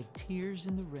vanished like tears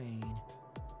in the rain.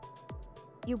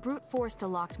 You brute forced a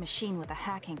locked machine with a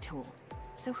hacking tool.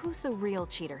 So who's the real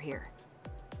cheater here?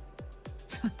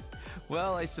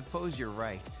 Well, I suppose you're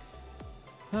right.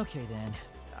 Okay then.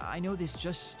 I know this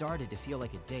just started to feel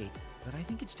like a date, but I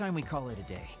think it's time we call it a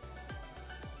day.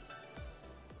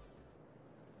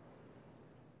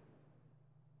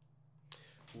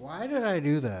 Why did I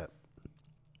do that?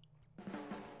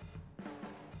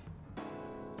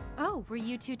 Oh, were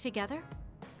you two together?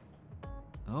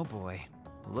 Oh boy.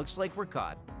 Looks like we're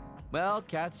caught. Well,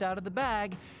 cat's out of the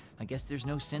bag. I guess there's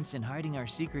no sense in hiding our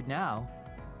secret now.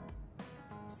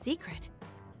 Secret?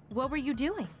 What were you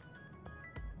doing?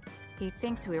 He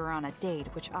thinks we were on a date,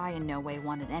 which I in no way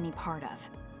wanted any part of.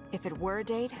 If it were a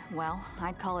date, well,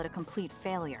 I'd call it a complete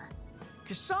failure.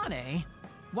 Kasane?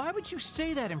 Why would you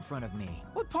say that in front of me?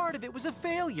 What part of it was a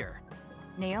failure?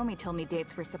 Naomi told me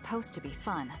dates were supposed to be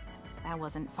fun. That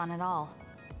wasn't fun at all.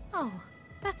 Oh,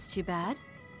 that's too bad.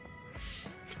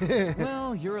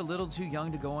 Well, you're a little too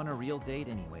young to go on a real date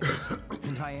anyways,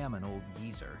 and I am an old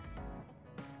geezer.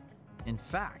 In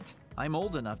fact, I'm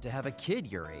old enough to have a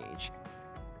kid your age.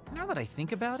 Now that I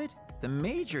think about it, the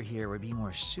Major here would be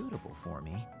more suitable for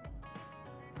me.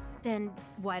 Then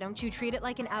why don't you treat it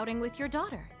like an outing with your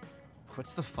daughter?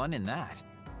 What's the fun in that?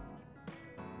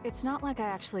 It's not like I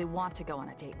actually want to go on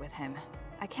a date with him.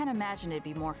 I can't imagine it'd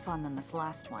be more fun than this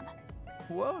last one.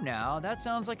 Whoa now, that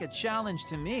sounds like a challenge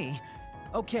to me.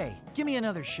 Okay, give me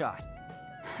another shot.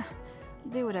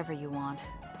 Do whatever you want.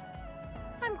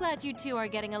 I'm glad you two are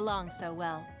getting along so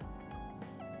well.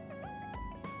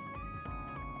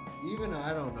 Even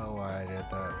I don't know why I did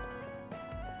that.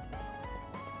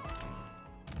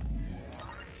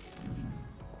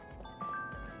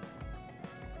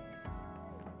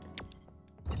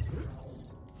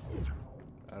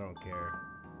 I don't care.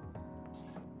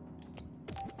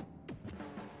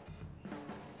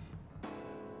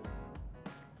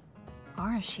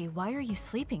 Arashi, why are you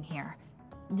sleeping here?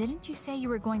 Didn't you say you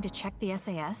were going to check the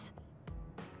SAS?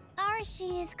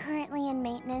 Arashi is currently in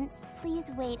maintenance. Please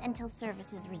wait until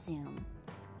services resume.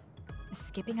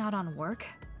 Skipping out on work?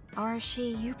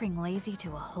 Arashi, you bring lazy to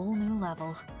a whole new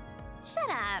level. Shut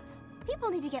up.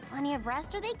 People need to get plenty of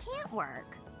rest or they can't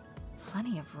work.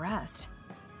 Plenty of rest?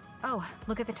 Oh,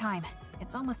 look at the time.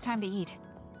 It's almost time to eat.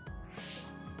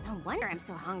 No wonder I'm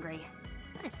so hungry.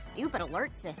 What a stupid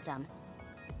alert system.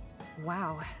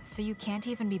 Wow, so you can't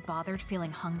even be bothered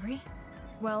feeling hungry?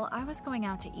 Well, I was going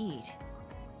out to eat.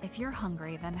 If you're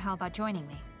hungry, then how about joining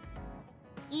me?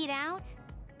 Eat out?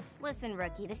 Listen,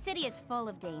 Rookie, the city is full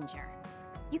of danger.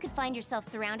 You could find yourself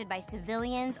surrounded by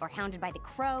civilians or hounded by the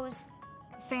crows.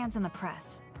 Fans in the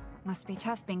press. Must be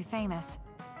tough being famous.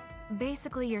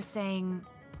 Basically, you're saying...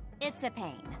 It's a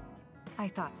pain. I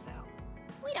thought so.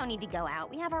 We don't need to go out.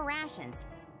 We have our rations.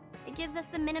 It gives us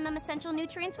the minimum essential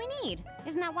nutrients we need.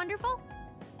 Isn't that wonderful?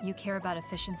 You care about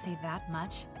efficiency that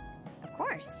much? Of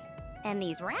course. And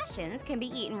these rations can be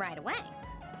eaten right away.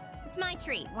 It's my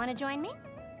treat. Want to join me?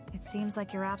 It seems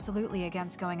like you're absolutely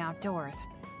against going outdoors.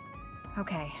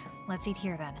 Okay, let's eat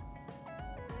here then.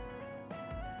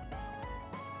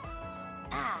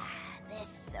 Ah, this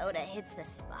soda hits the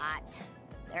spot.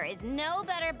 There is no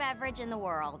better beverage in the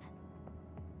world.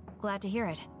 Glad to hear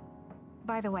it.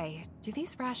 By the way, do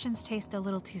these rations taste a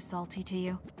little too salty to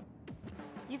you?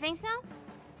 You think so?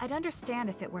 I'd understand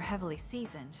if it were heavily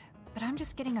seasoned, but I'm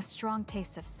just getting a strong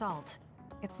taste of salt.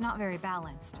 It's not very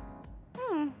balanced.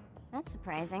 That's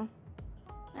surprising.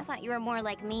 I thought you were more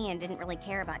like me and didn't really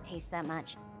care about taste that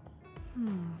much.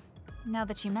 Now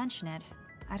that you mention it,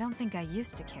 I don't think I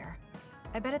used to care.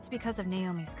 I bet it's because of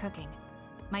Naomi's cooking.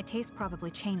 My taste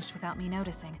probably changed without me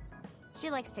noticing.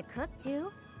 She likes to cook, too.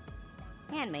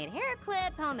 Handmade hair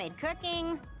clip, homemade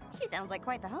cooking. She sounds like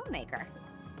quite the homemaker.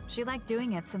 She liked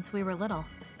doing it since we were little.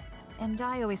 And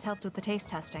I always helped with the taste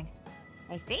testing.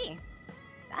 I see.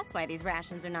 That's why these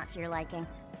rations are not to your liking.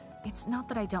 It's not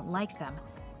that I don't like them.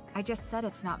 I just said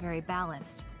it's not very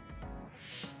balanced.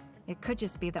 It could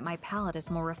just be that my palate is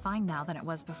more refined now than it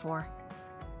was before.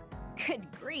 Good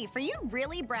grief, are you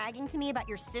really bragging to me about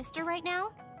your sister right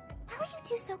now? How are you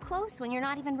two so close when you're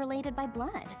not even related by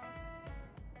blood?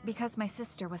 Because my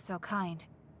sister was so kind.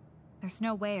 There's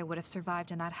no way I would have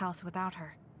survived in that house without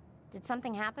her. Did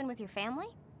something happen with your family?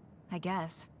 I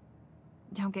guess.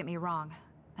 Don't get me wrong.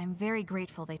 I'm very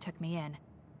grateful they took me in.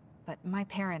 But my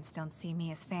parents don't see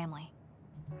me as family.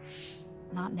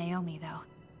 Not Naomi, though.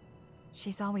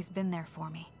 She's always been there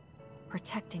for me,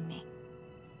 protecting me.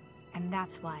 And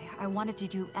that's why I wanted to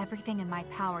do everything in my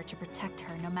power to protect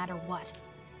her no matter what.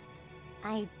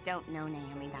 I don't know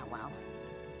Naomi that well.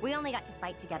 We only got to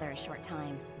fight together a short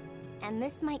time. And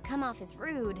this might come off as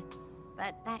rude,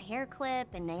 but that hair clip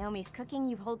and Naomi's cooking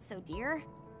you hold so dear,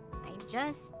 I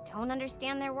just don't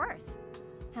understand their worth.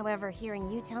 However,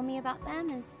 hearing you tell me about them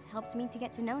has helped me to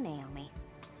get to know Naomi.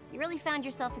 You really found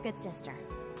yourself a good sister.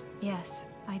 Yes,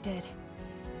 I did.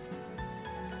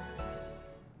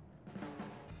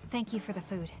 Thank you for the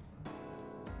food.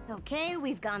 Okay,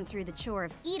 we've gone through the chore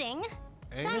of eating.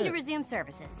 Ain't Time to it? resume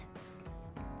services.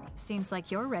 Seems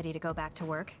like you're ready to go back to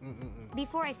work.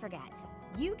 Before I forget,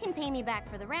 you can pay me back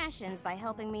for the rations by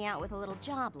helping me out with a little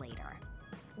job later.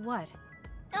 What?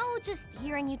 Oh, just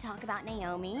hearing you talk about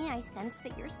Naomi, I sense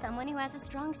that you're someone who has a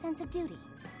strong sense of duty.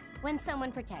 When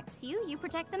someone protects you, you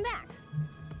protect them back.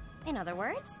 In other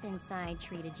words, since I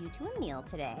treated you to a meal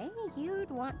today, you'd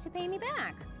want to pay me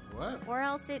back. What? Or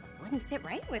else it wouldn't sit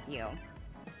right with you.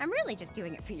 I'm really just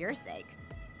doing it for your sake.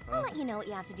 I'll let you know what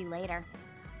you have to do later.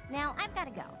 Now, I've got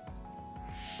to go.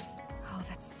 Oh,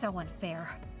 that's so unfair.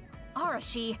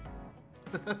 Arashi!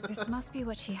 This must be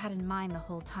what she had in mind the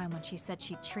whole time when she said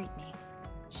she'd treat me.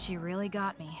 She really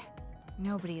got me.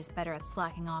 Nobody is better at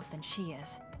slacking off than she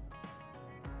is.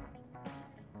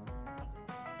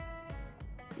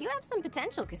 You have some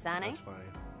potential, Kasane. That's funny.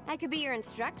 I could be your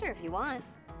instructor if you want.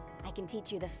 I can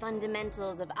teach you the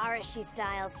fundamentals of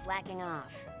Arashi-style slacking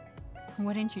off.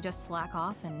 Wouldn't you just slack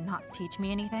off and not teach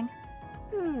me anything?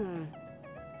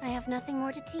 I have nothing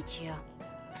more to teach you.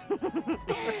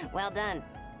 Well done.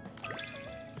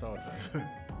 So done.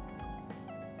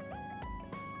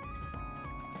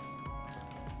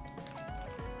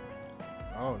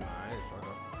 Oh, nice.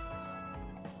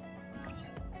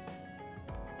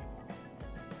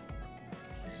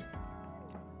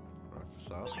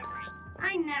 So.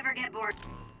 I never get bored.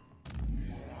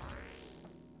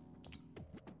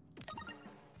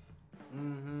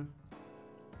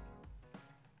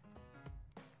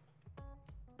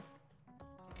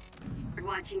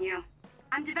 Watching you.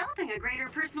 I'm developing a greater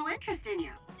personal interest in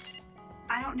you.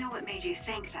 I don't know what made you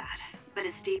think that, but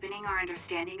is deepening our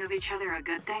understanding of each other a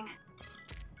good thing?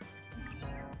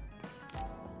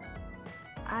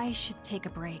 I should take a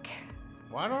break.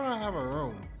 Why don't I have a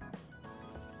room?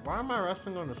 Why am I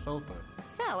resting on the sofa?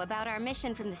 So, about our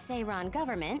mission from the Seiran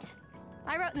government,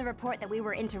 I wrote in the report that we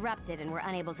were interrupted and were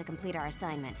unable to complete our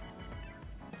assignment.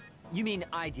 You mean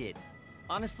I did?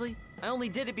 Honestly, I only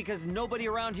did it because nobody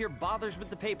around here bothers with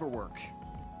the paperwork.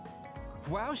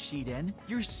 Wow, Shiden,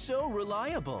 you're so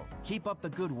reliable. Keep up the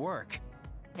good work.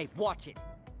 Hey, watch it.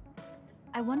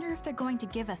 I wonder if they're going to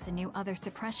give us a new other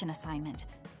suppression assignment.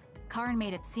 Karin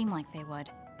made it seem like they would.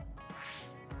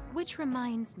 Which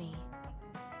reminds me,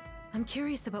 I'm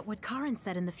curious about what Karin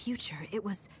said in the future. It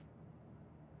was...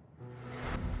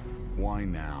 Why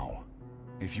now?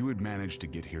 If you had managed to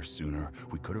get here sooner,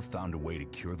 we could have found a way to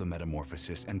cure the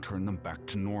metamorphosis and turn them back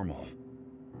to normal.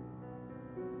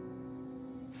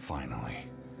 Finally.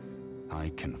 I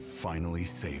can finally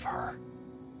save her.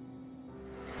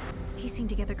 Piecing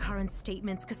together Karin's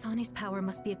statements, Kasane's power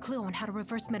must be a clue on how to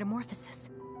reverse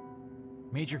metamorphosis.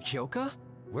 Major Kyoka?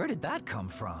 Where did that come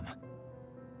from?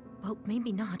 Well,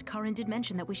 maybe not. Karin did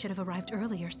mention that we should have arrived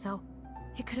earlier, so...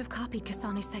 He could have copied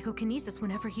Kasane's psychokinesis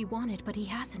whenever he wanted, but he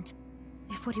hasn't.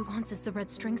 If what he wants is the Red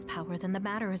String's power, then the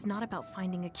matter is not about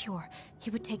finding a cure. He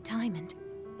would take time and...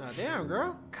 Nah, damn,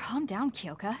 girl. Calm down,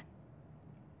 Kyoka.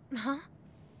 Huh?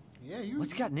 Yeah, you...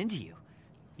 What's gotten into you?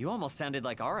 You almost sounded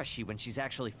like Arashi when she's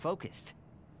actually focused.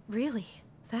 Really?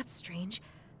 That's strange.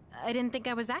 I didn't think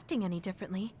I was acting any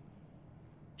differently.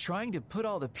 Trying to put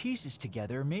all the pieces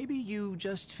together, maybe you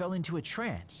just fell into a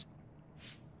trance.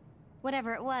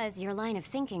 Whatever it was, your line of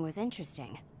thinking was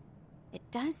interesting. It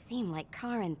does seem like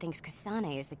Karin thinks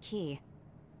Kasane is the key.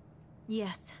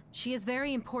 Yes, she is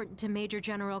very important to Major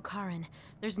General Karin.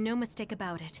 There's no mistake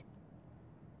about it.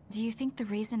 Do you think the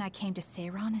reason I came to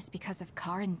Seiran is because of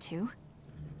Karin too?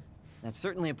 That's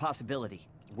certainly a possibility.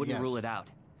 Wouldn't Yes. rule it out.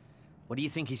 What do you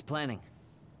think he's planning?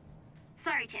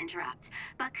 Sorry to interrupt,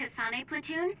 but Kasane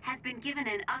Platoon has been given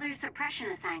an other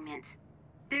suppression assignment.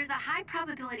 There's a high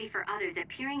probability for others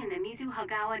appearing in the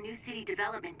Mizuhagawa New City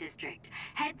Development District.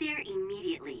 Head there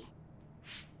immediately.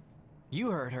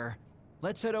 You heard her.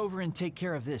 Let's head over and take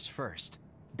care of this first.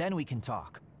 Then we can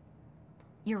talk.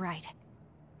 You're right.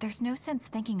 There's no sense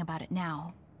thinking about it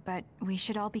now, but we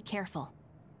should all be careful.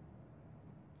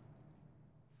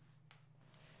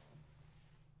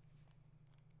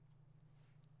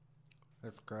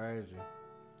 That's crazy.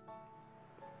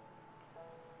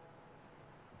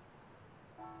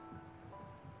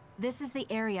 This is the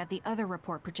area the other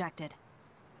report projected.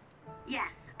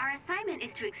 Yes, our assignment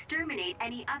is to exterminate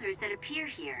any others that appear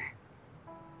here.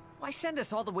 Why send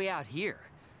us all the way out here?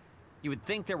 You would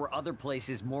think there were other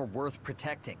places more worth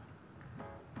protecting.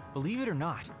 Believe it or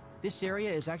not, this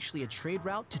area is actually a trade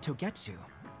route to Togetsu.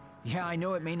 Yeah, I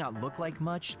know it may not look like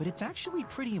much, but it's actually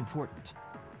pretty important.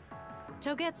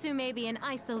 Togetsu may be an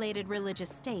isolated religious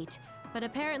state, but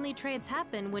apparently trades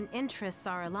happen when interests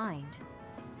are aligned.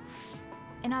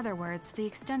 In other words, the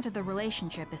extent of the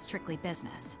relationship is strictly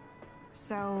business.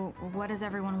 So, what does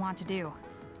everyone want to do?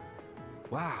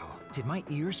 Wow, did my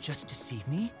ears just deceive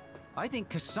me? I think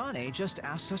Kasane just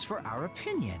asked us for our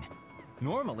opinion.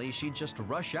 Normally, she'd just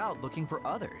rush out looking for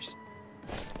others.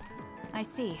 I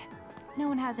see. No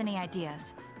one has any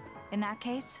ideas. In that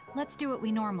case, let's do what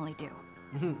we normally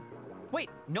do. Wait,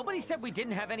 nobody said we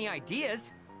didn't have any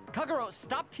ideas. Kagero,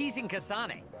 stop teasing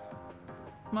Kasane.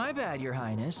 My bad, Your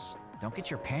Highness. Don't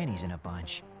get your panties in a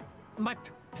bunch. My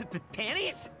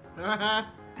panties?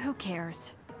 Who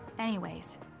cares?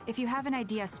 Anyways, if you have an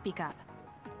idea, speak up.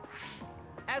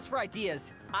 As for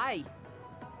ideas,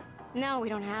 No, we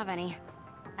don't have any.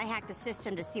 I hacked the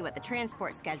system to see what the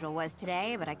transport schedule was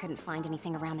today, but I couldn't find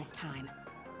anything around this time.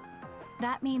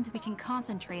 That means we can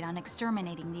concentrate on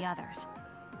exterminating the others.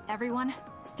 Everyone,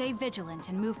 stay vigilant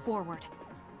and move forward.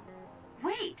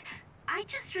 Wait, I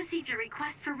just received a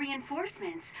request for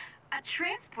reinforcements. A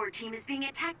transport team is being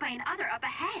attacked by another up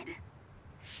ahead.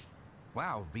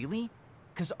 Wow, really?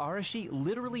 Because Arashi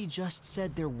literally just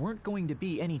said there weren't going to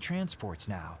be any transports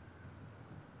now.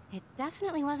 It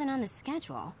definitely wasn't on the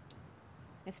schedule.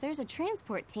 If there's a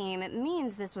transport team, it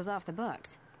means this was off the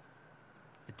books.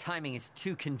 The timing is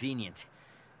too convenient.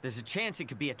 There's a chance it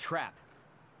could be a trap.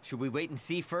 Should we wait and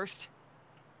see first?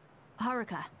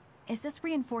 Haruka, is this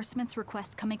reinforcements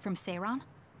request coming from Seiran?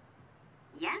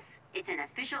 Yes, it's an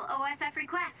official OSF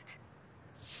request.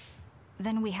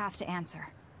 Then we have to answer.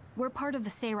 We're part of the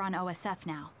Seiran OSF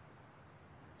now.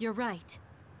 You're right.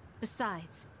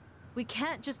 Besides, we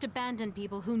can't just abandon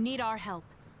people who need our help.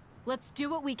 Let's do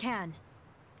what we can.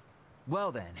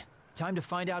 Well then, time to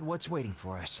find out what's waiting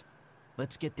for us.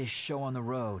 Let's get this show on the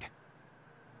road.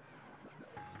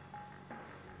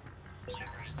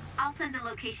 I'll send the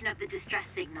location of the distress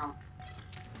signal.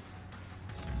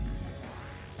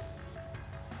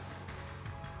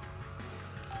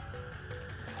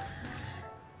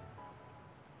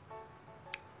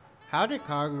 How did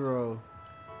Kagero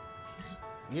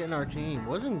get in our team?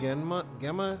 Wasn't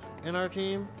Gemma in our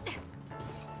team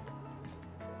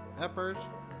at first?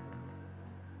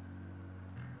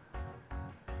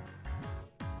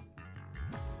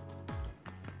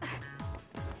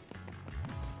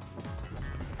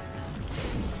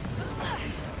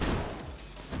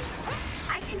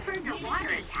 I confirmed a water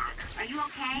attack. Are you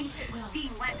okay?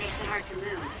 Being wet makes it hard to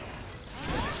move.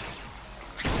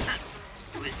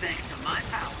 It was thanks to my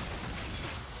power.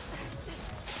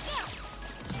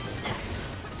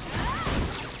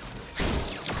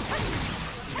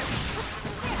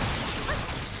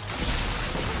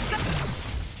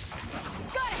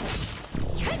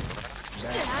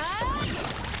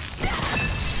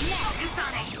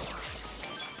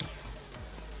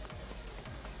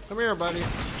 Come here, buddy.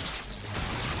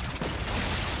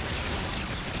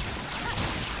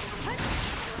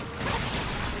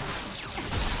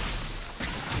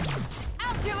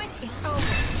 I'll do it! It's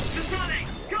over! Kasane,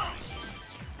 go!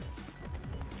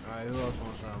 Alright, who else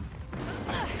wants some?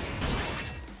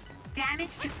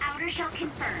 Damage to outer shell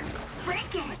confirmed.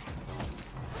 Break it!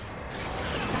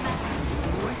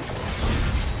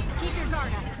 Keep your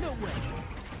guard up. No way.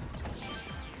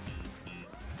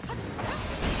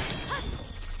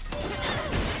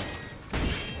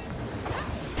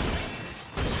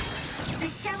 The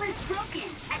shell is broken.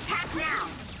 Attack now.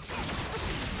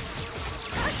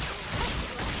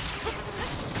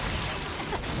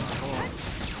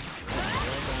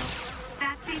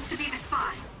 That seems to be the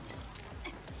spot.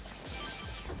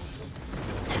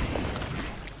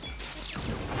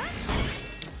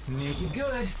 Make it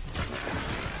good.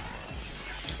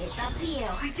 It's up to you.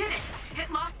 We did it. It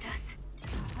lost us.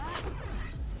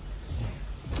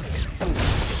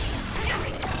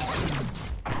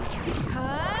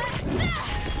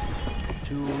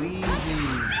 Too easy.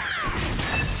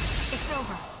 It's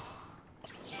over.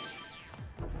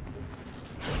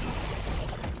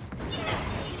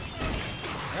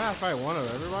 I gotta fight one of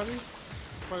everybody?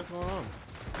 What's going on?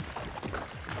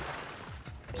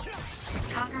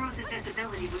 Kagero's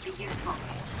invisibility would be useful.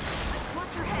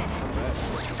 Watch your head.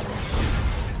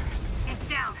 It's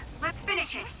down. Let's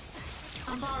finish it.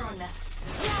 I'm borrowing this.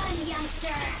 Run,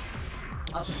 youngster.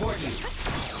 I'll support you.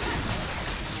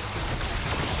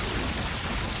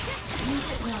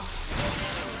 Use it well.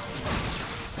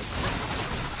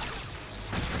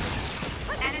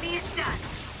 Enemy is done.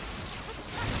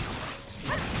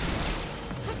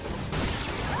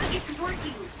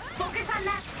 working! Focus on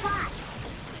that spot!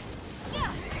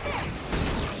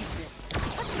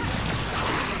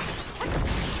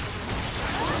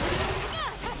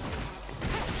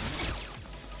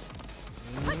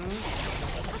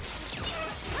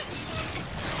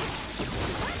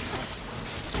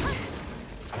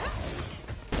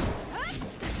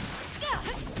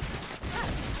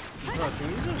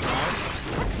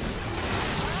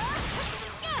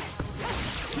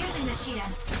 Using the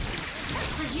Shiren.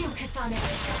 For you, Kasane.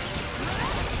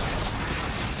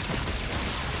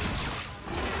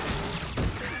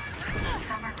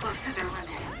 Some are close to their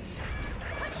limit.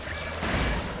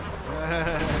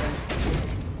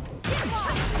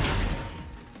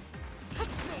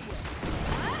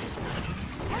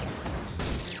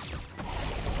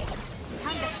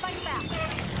 Time to fight back.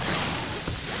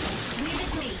 Leave it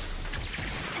to me.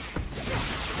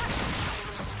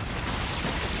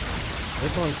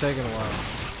 This one's taking a while.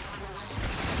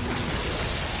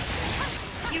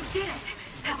 You did it!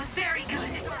 That was very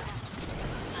good!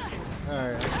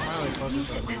 Alright, I can finally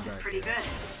focus on This this is back. pretty good.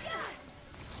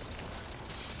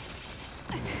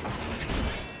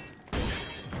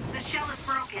 The shell is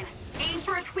broken. Aim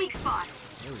for its weak spot.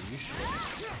 Oh, you should.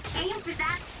 Aim for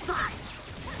that spot.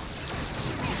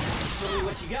 Show me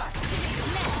what you got.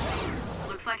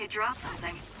 Looks like it dropped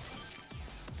something.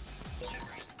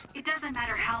 It doesn't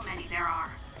matter how many there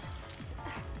are.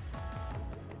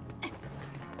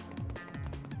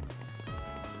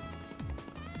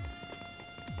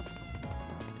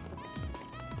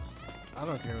 I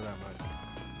don't care that much.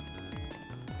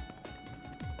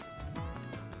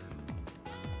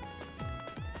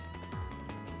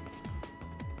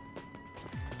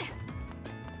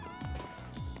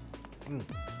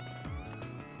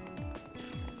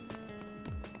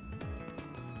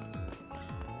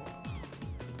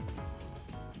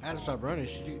 I had to stop running.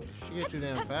 She gets too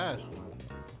damn fast.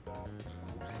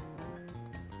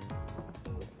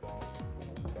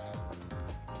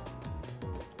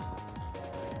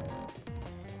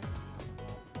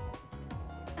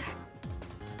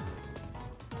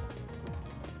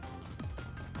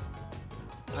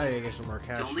 I need to get some more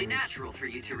cash. It's only natural for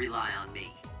you to rely on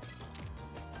me.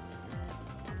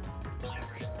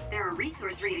 There are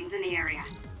resource readings in the area.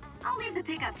 I'll leave the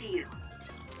pickup to you.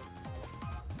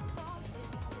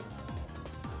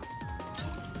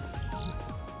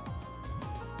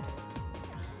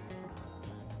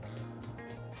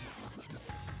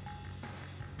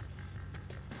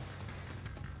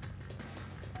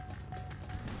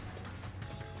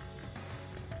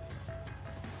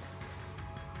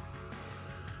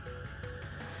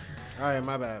 Alright,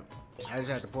 my bad. I just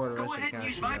had to pour the Go rest of the ahead and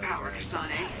cash. use my power,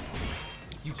 Kasane.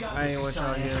 You got I this, ain't want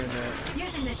y'all Kasane. hearing that.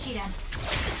 Using the Shiren.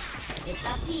 It's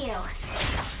up to you.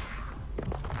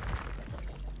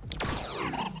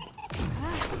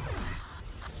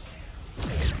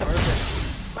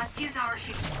 Perfect. Let's use our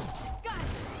shoot. Got it.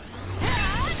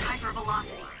 Hyper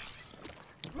velocity.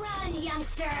 Run,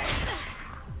 youngster!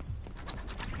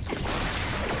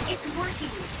 It's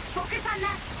working. Focus on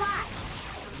that spot.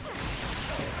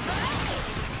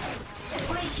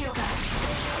 Please, Kyoka.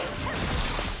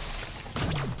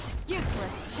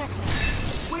 Useless.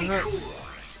 Checkmate. Way cool.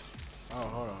 Oh,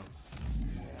 hold on.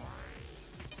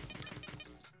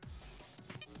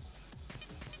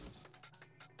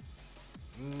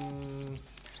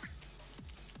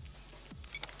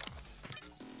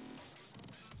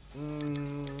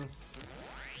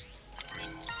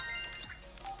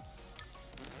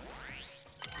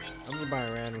 I'm just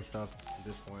buying random stuff at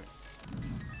this point.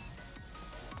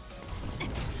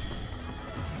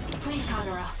 Please,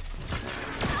 Kagura.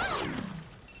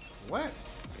 What?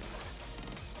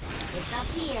 It's up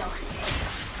to you.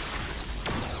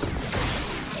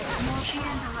 More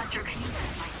Shiren's electrokinesis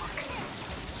might work.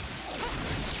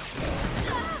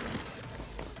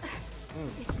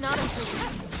 It's not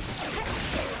improving.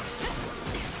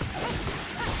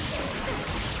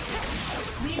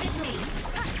 Leave it to me.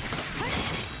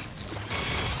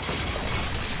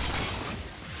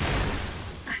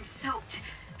 I'm soaked.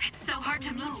 It's so hard to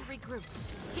We need move. to regroup.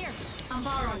 Here. I'm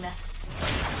borrowing this.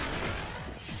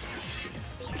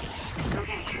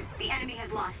 Okay, the enemy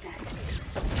has lost us.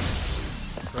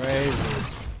 Crazy.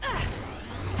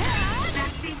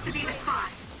 That seems to be the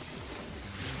spot.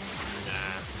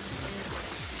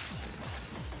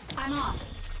 I'm off.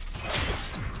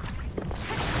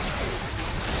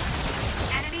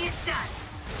 Enemy is stunned.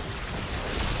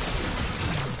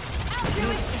 I'll do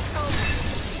it. It's over.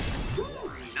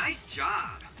 Ooh, nice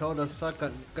job. Told the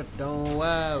sucker, don't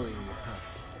worry.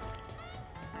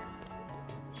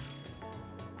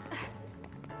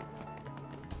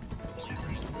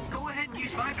 Go ahead and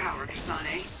use my power,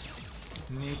 Kasane.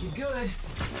 Make it good.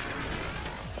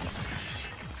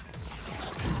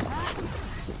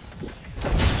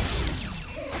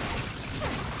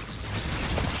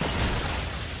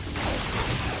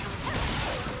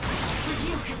 For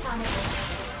you, Kasane.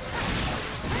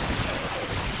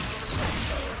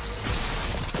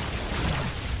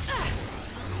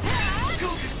 Go,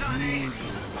 Kasane!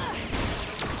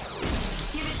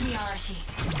 Give it to me, Arashi.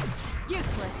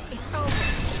 Useless. It's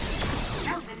over.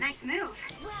 That was a nice move.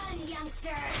 Run,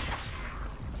 youngster!